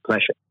any great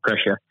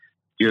pressure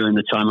during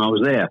the time I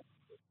was there.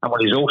 And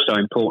what is also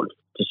important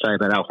to say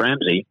about Alf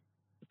Ramsey,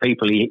 the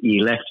people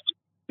he left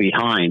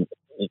behind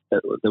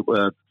that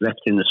were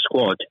left in the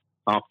squad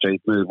after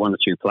he moved one or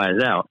two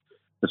players out,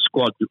 the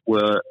squad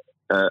were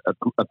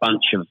a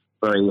bunch of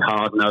very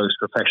hard-nosed,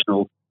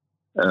 professional,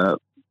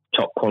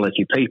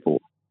 top-quality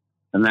people.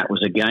 And that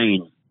was,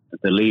 again,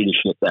 the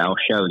leadership that Al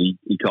showed.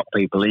 He got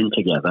people in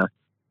together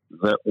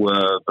that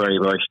were very,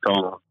 very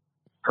strong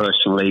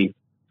personally.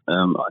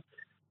 And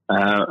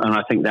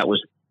I think that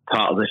was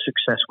part of the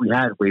success we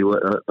had. We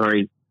were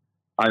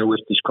I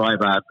always describe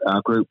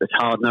our group as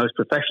hard-nosed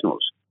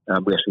professionals.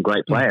 We have some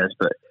great players,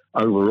 but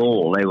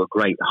overall they were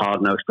great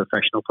hard-nosed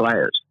professional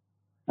players.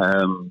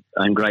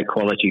 And great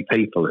quality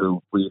people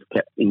who we've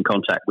kept in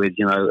contact with,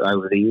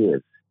 over the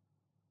years.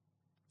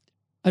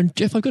 And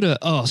Jeff, I've got to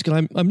ask,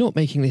 and I'm not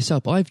making this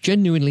up, I've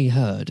genuinely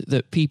heard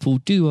that people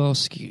do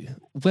ask you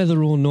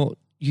whether or not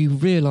you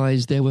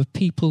realise there were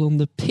people on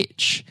the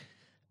pitch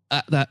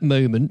at that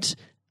moment.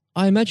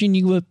 I imagine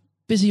you were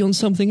busy on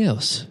something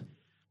else.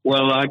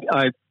 Well, I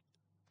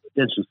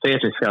did some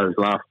theatre shows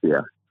last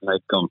year.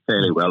 They've gone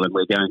fairly well, and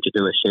we're going to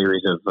do a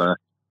series of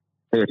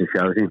theatre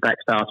shows, in fact,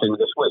 starting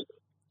this week,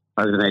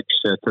 over the next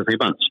 2 or 3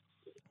 months.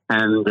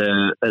 And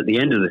at the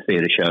end of the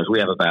theatre shows, we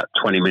have about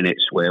 20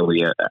 minutes where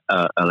we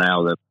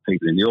allow the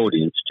people in the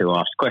audience to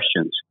ask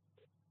questions.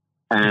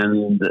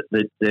 And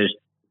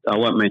I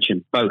won't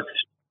mention both.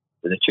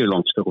 They're too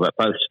long to talk about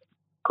both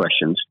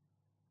questions.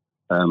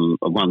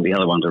 The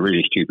other one's a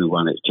really stupid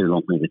one. It's too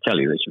long for me to tell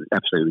you. It's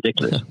absolutely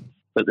ridiculous.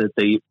 But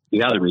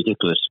the other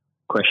ridiculous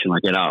question I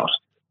get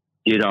asked,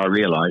 did I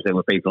realise there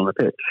were people on the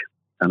pitch?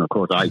 And of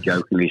course, I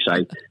jokingly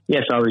say,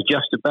 yes, I was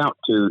just about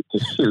to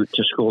shoot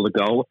to score the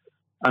goal.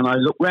 And I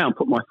looked round,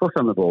 put my foot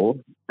on the ball,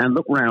 and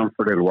looked round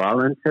for a little while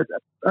and said,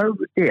 oh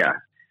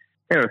dear,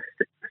 there are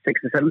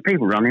 6 or 7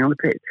 people running on the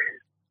pitch.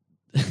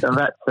 So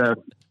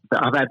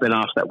I've been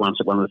asked that once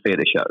at one of the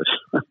theatre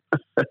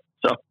shows.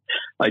 So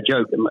I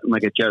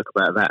make a joke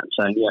about that and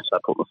saying, yes, I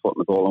put my foot on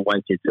the ball and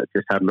waited to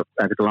just have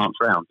a glance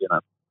round,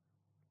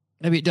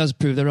 Maybe it does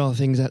prove there are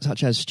things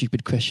such as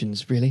stupid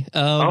questions, really.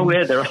 Oh,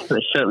 yeah, there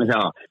certainly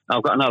are.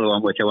 I've got another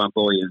one which I won't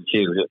bore you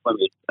into. It won't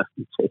be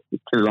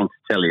too long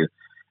to tell you.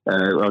 I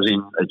was in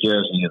a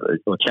Jersey,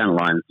 or Channel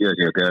Line,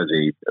 Jersey or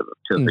Guernsey,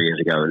 2 or 3 years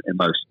ago, and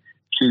most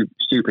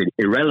stupid,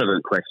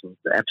 irrelevant questions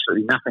that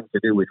absolutely nothing to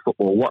do with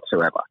football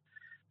whatsoever,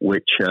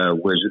 which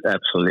was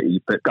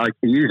absolutely, but I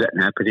can use that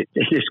now because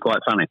it is quite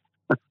funny.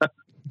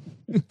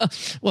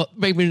 Well,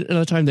 maybe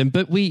another time then,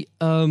 but we...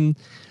 well,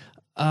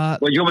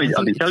 you want me?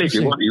 I can tell you if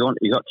you want.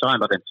 You got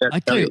time? I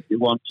can tell you if you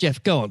want.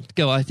 Jeff, go on.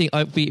 Go. I think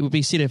it would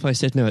be silly if I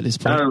said no at this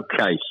point.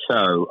 Okay,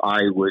 so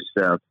I was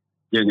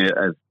doing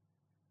at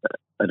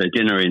a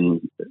dinner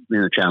in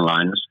the Channel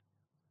Lines,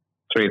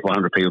 300 or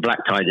 400 people,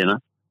 black tie dinner,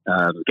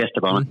 guest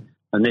of honour.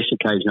 On this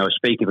occasion, I was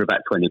speaking for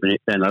about 20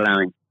 minutes, then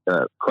allowing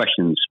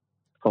questions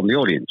from the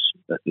audience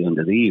at the end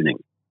of the evening.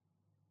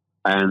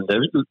 And there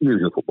was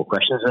usual football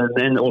questions, and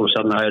then all of a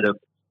sudden I heard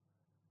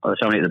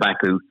somebody at the back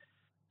who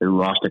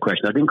asked a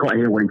question. I didn't quite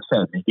hear what he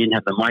said. He didn't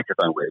have the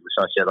microphone with him,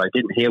 so I said, I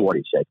didn't hear what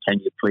he said. Can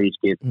you please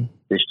give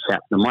this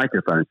chap the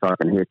microphone so I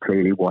can hear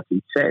clearly what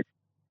he said?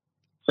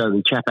 So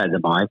the chap had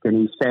the mic, and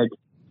he said,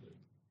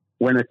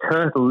 when a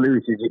turtle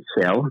loses its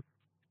shell,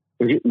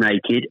 is it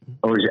naked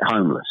or is it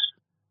homeless?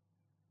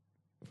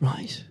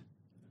 Right.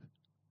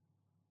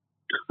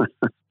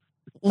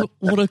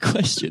 What a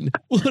question.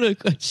 What a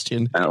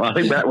question. I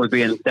think that would be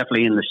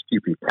definitely in the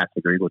stupid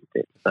category, wouldn't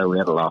it? So we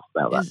had a laugh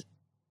about that.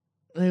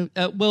 You've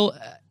got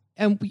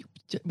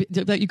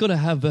to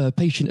have a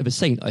patient of a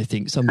saint, I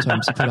think,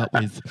 sometimes to put up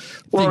with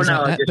things like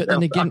that. But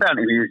then again, I found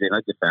it amusing.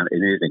 I just found it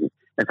amusing.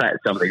 In fact,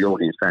 some of the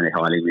audience found it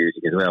highly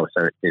amusing as well.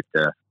 So it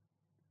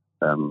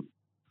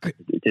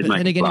did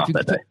make me laugh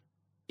that day.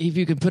 If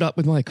you can put up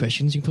with my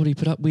questions, you can probably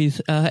put up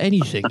with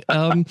anything.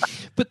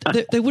 But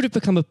there would have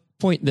become a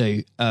point, though,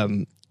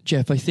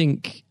 Jeff. I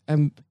think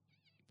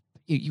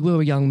you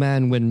were a young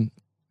man when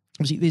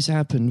obviously this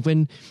happened.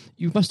 When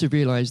you must have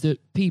realised that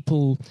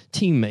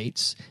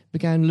teammates,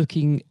 began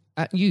looking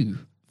at you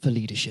for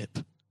leadership.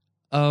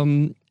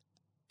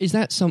 Is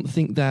that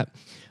something that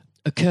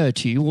occurred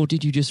to you, or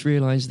did you just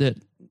realise that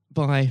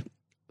by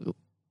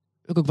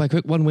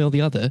one way or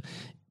the other,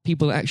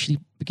 people actually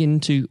begin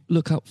to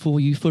look up for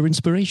you for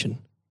inspiration?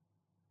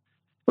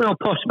 Well,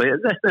 possibly.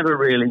 That's never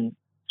really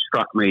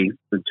struck me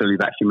until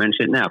you've actually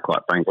mentioned it now,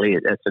 quite frankly.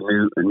 It's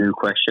a new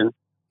question.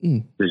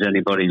 Does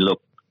anybody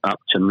look up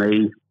to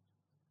me?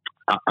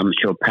 I'm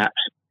sure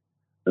perhaps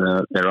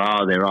there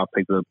are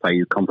people who pay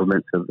you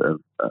compliments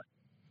of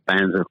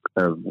fans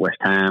of West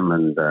Ham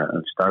and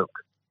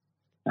Stoke,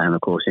 and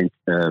of course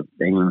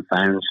England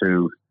fans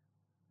who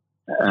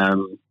I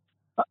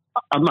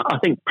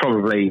think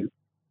probably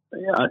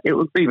it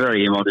would be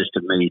very immodest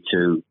of me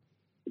to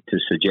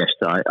suggest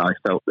that I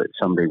felt that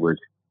somebody was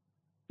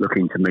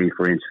looking to me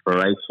for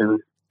inspiration.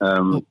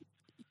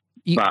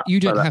 You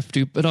don't have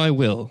to, but I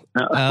will.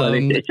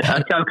 It's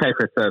okay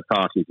for a third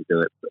party to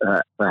do it.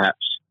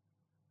 Perhaps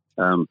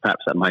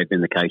that may have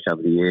been the case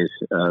over the years.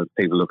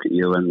 People look at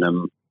you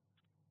and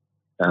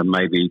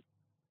maybe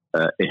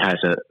it has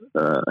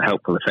a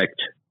helpful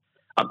effect.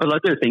 But I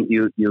do think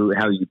you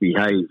how you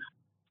behave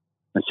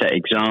and set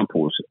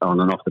examples on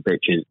and off the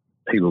pitches,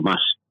 people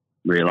must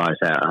realise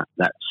that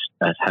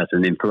has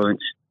an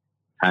influence.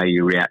 How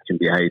you react and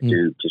behave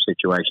to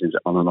situations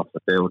on and off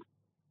the field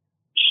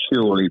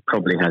surely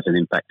probably has an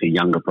impact to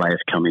younger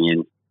players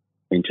coming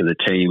into the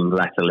team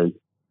latterly.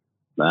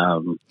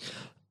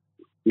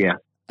 Yeah.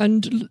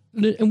 And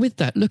with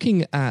that,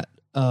 looking at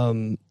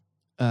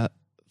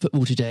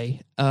football today,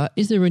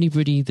 is there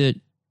anybody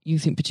that you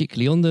think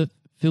particularly on the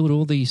field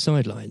or the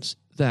sidelines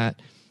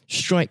that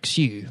strikes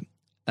you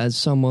as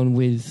someone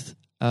with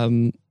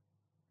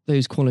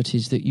those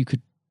qualities that you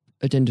could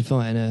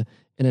identify in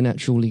a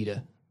natural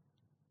leader?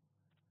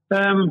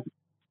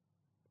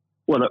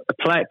 Well,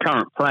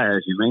 current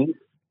players, you mean?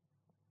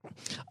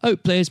 Oh,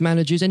 players,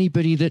 managers,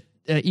 anybody that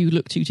you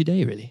look to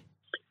today, really?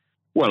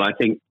 Well, I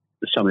think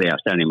some of the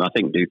outstanding. I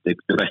think the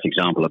best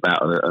example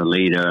about a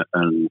leader at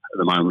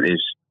the moment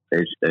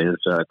is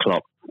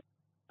Klopp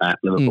at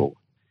Liverpool.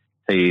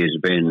 He has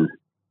been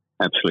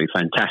absolutely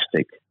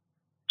fantastic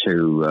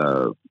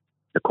to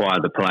acquire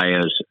the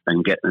players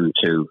and get them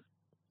to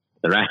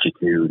their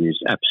attitude is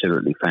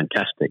absolutely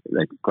fantastic.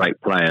 They're great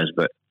players,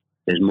 but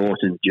there's more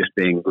than just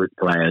being good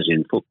players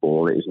in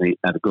football. It is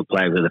have a good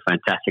player with a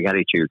fantastic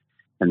attitude,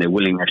 and their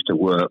willingness to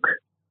work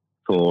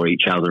for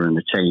each other and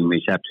the team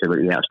is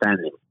absolutely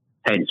outstanding.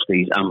 Hence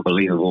these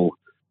unbelievable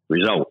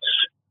results.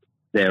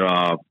 There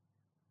are,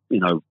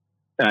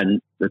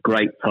 and the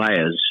great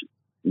players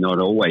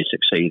not always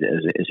succeed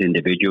as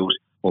individuals,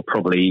 or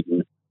probably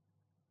even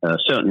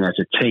certainly as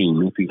a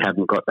team if you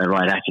haven't got the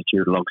right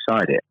attitude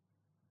alongside it.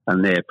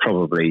 And they're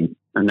probably,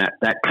 and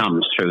that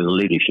comes through the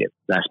leadership.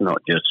 That's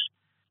not just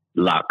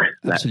luck.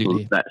 That's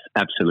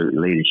absolute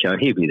leadership.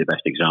 He'd be the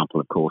best example,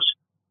 of course,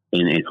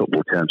 in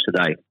football terms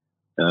today.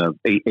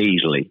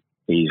 Easily.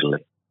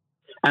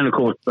 And of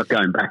course,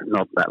 going back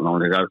not that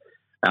long ago,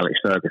 Alex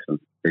Ferguson,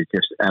 who's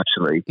just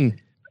absolutely,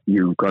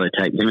 you've got to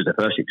take him as the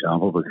first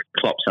example, because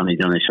Klopp's only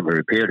done this over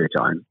a period of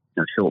time,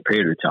 a short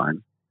period of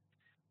time.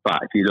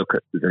 But if you look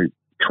at the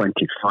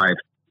 26,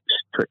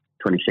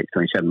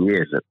 27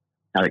 years that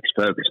Alex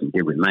Ferguson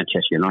did with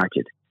Manchester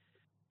United,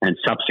 and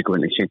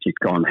subsequently since he's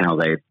gone, how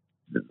they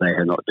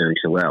are not doing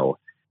so well.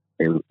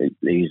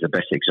 He's the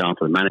best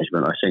example of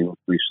management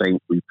we've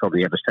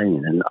probably ever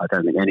seen, and I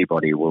don't think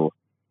anybody will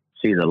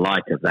see the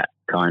like of that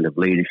kind of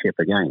leadership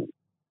again.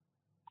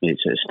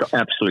 It's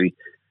absolutely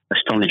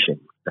astonishing.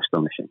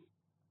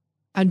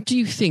 And do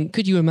you think,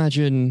 could you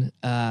imagine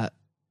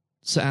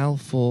Sir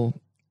Alf or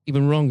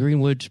even Ron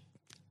Greenwood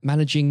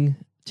managing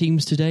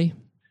teams today?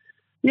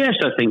 Yes,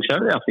 I think so.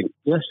 I think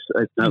yes,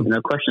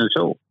 no question at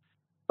all.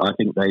 I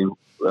think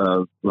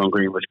Ron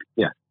Greenwood.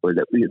 Yeah, well,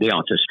 the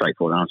answer,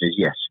 straightforward answer is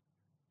yes.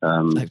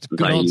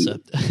 Good answer.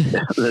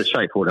 The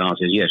straightforward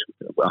answer is yes.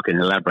 I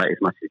can elaborate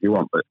as much as you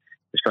want, but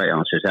the straight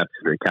answer is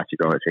absolutely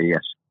categorically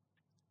yes.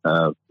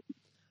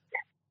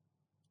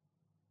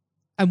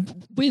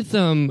 And with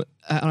and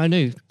I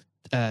know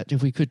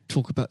if we could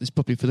talk about this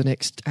probably for the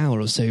next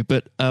hour or so,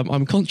 but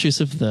I'm conscious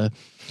of the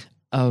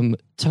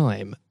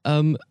time.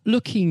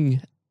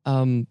 Looking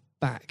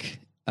back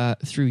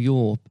through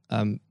your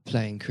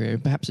playing career,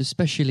 perhaps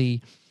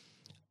especially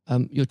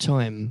your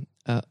time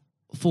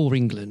for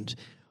England,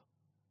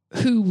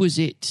 who was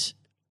it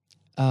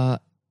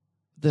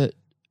that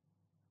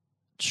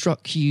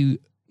struck you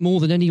more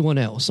than anyone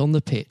else on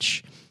the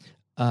pitch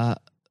that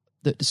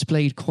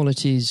displayed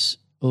qualities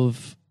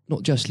of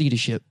not just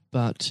leadership,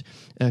 but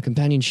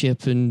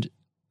companionship and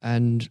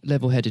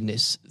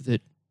level-headedness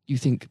that you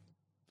think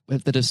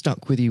that have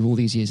stuck with you all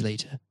these years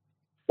later?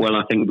 Well,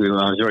 I think I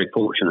was very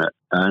fortunate,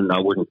 and I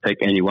wouldn't pick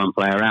any one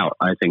player out.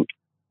 I think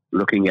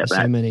looking at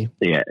that,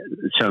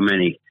 so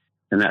many,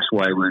 and that's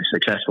why we were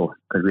successful,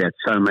 because we had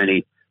so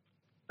many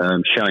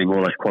showing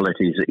all those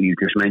qualities that you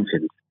just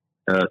mentioned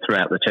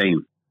throughout the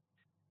team.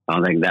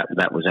 I think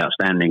that was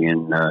outstanding,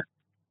 and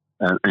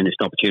it's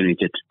an opportunity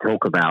to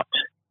talk about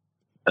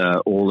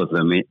all of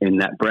them in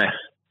that breath.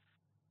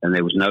 And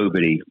there was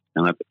nobody,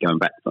 and going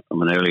back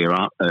from an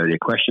earlier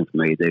question for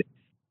me, that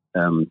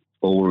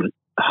all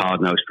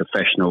hard-nosed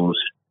professionals,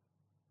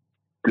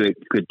 good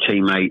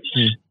teammates,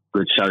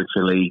 good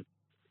socially,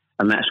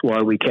 and that's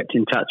why we kept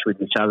in touch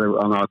with each other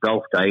on our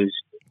golf days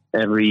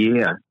every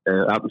year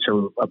up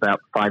until about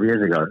 5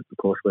 years ago. Of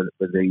course, with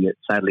the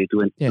sadly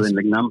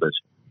dwindling numbers,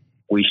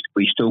 we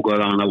still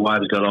got on. Our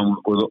wives got on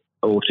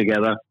all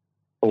together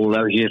all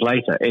those years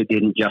later. It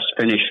didn't just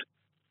finish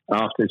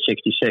after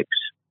 '66.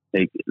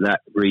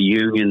 That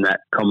reunion,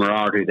 that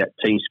camaraderie, that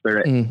team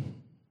spirit,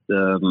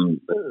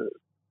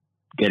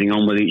 getting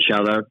on with each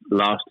other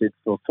lasted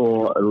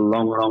for a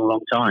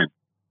long time.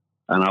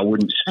 And I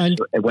wouldn't,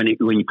 when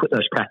you put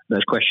those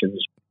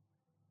questions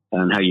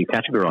and how you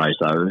categorise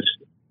those,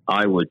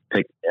 I would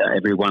pick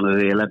every one of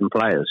the 11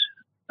 players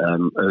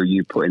who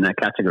you put in that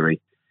category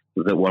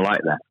that were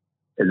like that.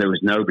 There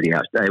was nobody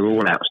else. They were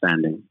all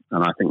outstanding.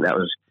 And I think that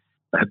was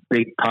a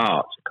big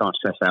part. I can't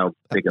stress how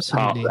big a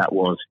part that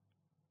was.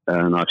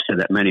 And I've said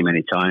that many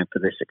times, for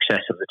the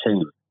success of the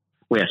team.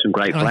 We have some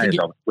great players.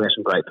 We have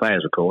some great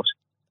players, of course.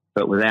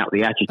 But without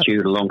the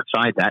attitude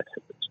alongside that,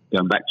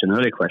 going back to an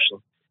earlier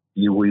question,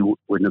 we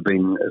wouldn't have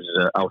been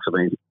as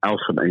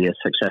ultimately as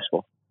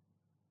successful.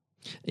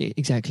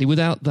 Exactly.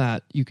 Without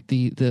that,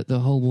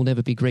 the whole will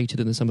never be greater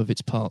than the sum of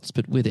its parts.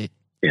 But with it,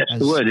 yes,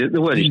 the word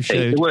is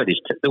team. The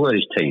word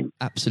is team.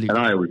 Absolutely.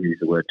 And I always use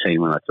the word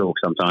team when I talk.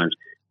 Sometimes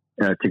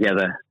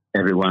together,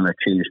 everyone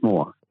achieves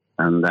more,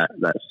 and that's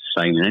the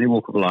same in any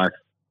walk of life.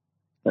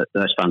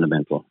 That's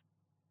fundamental.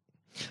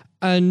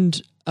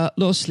 And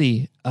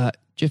lastly,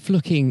 Jeff,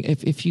 looking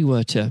if you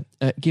were to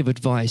give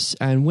advice,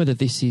 and whether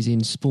this is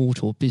in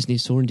sport or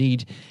business or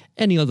indeed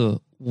any other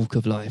walk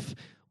of life,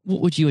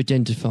 what would you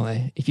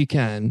identify, if you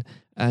can,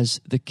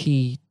 as the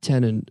key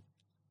tenet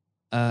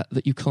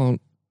that you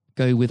can't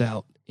go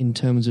without in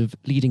terms of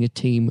leading a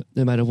team,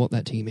 no matter what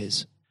that team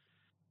is?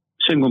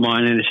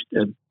 Single-mindedness,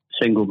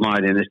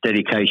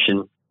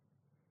 dedication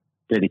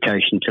to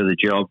the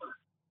job,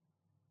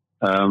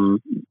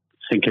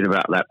 thinking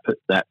about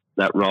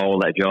that role,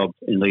 that job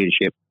in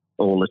leadership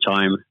all the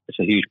time. It's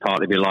a huge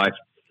part of your life.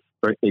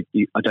 I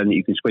don't think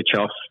you can switch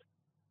off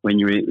when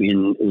you're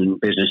in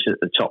business at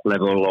the top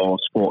level or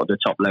sport at the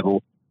top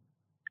level.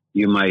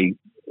 You may,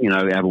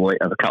 have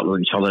a couple of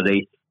weeks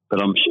holiday,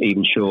 but I'm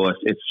even sure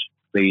if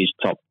these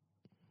top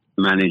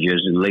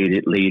managers and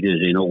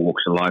leaders in all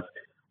walks of life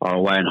are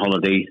away on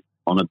holiday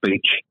on a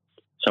beach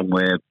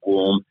somewhere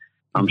warm,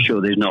 I'm sure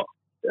they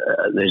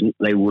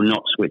will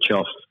not switch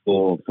off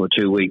for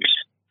 2 weeks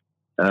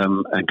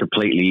and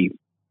completely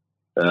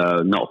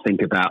not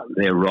think about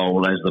their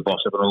role as the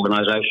boss of an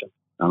organisation.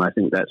 And I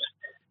think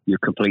you're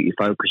completely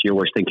focused. You're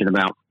always thinking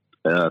about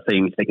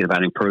things, thinking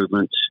about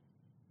improvements,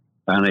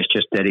 and it's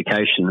just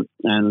dedication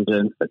and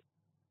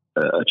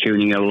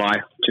tuning your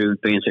life to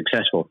being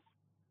successful.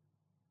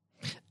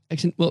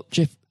 Excellent. Well,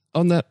 Jeff,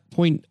 on that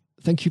point,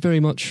 thank you very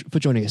much for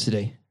joining us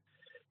today.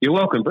 You're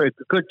welcome. Very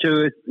good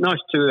nice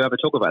to have a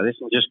talk about this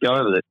and just go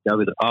over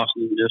the past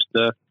and just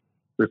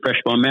refresh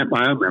my own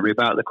memory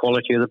about the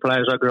quality of the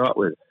players I grew up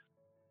with.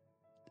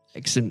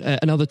 Excellent.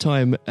 Another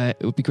time,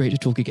 it would be great to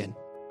talk again.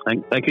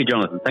 Thank you,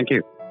 Jonathan. Thank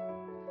you.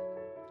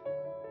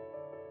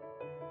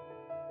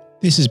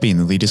 This has been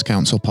the Leaders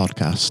Council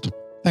podcast.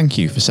 Thank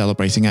you for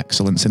celebrating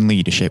excellence in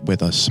leadership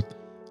with us.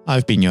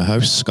 I've been your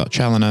host, Scott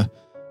Challoner.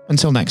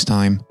 Until next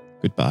time,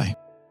 goodbye.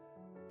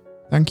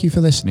 Thank you for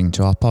listening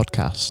to our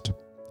podcast.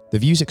 The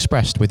views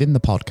expressed within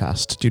the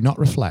podcast do not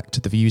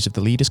reflect the views of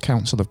the Leaders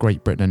Council of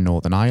Great Britain and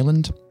Northern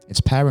Ireland,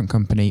 its parent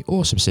company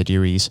or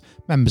subsidiaries,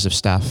 members of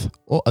staff,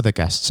 or other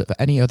guests of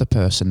any other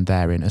person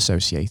therein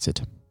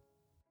associated.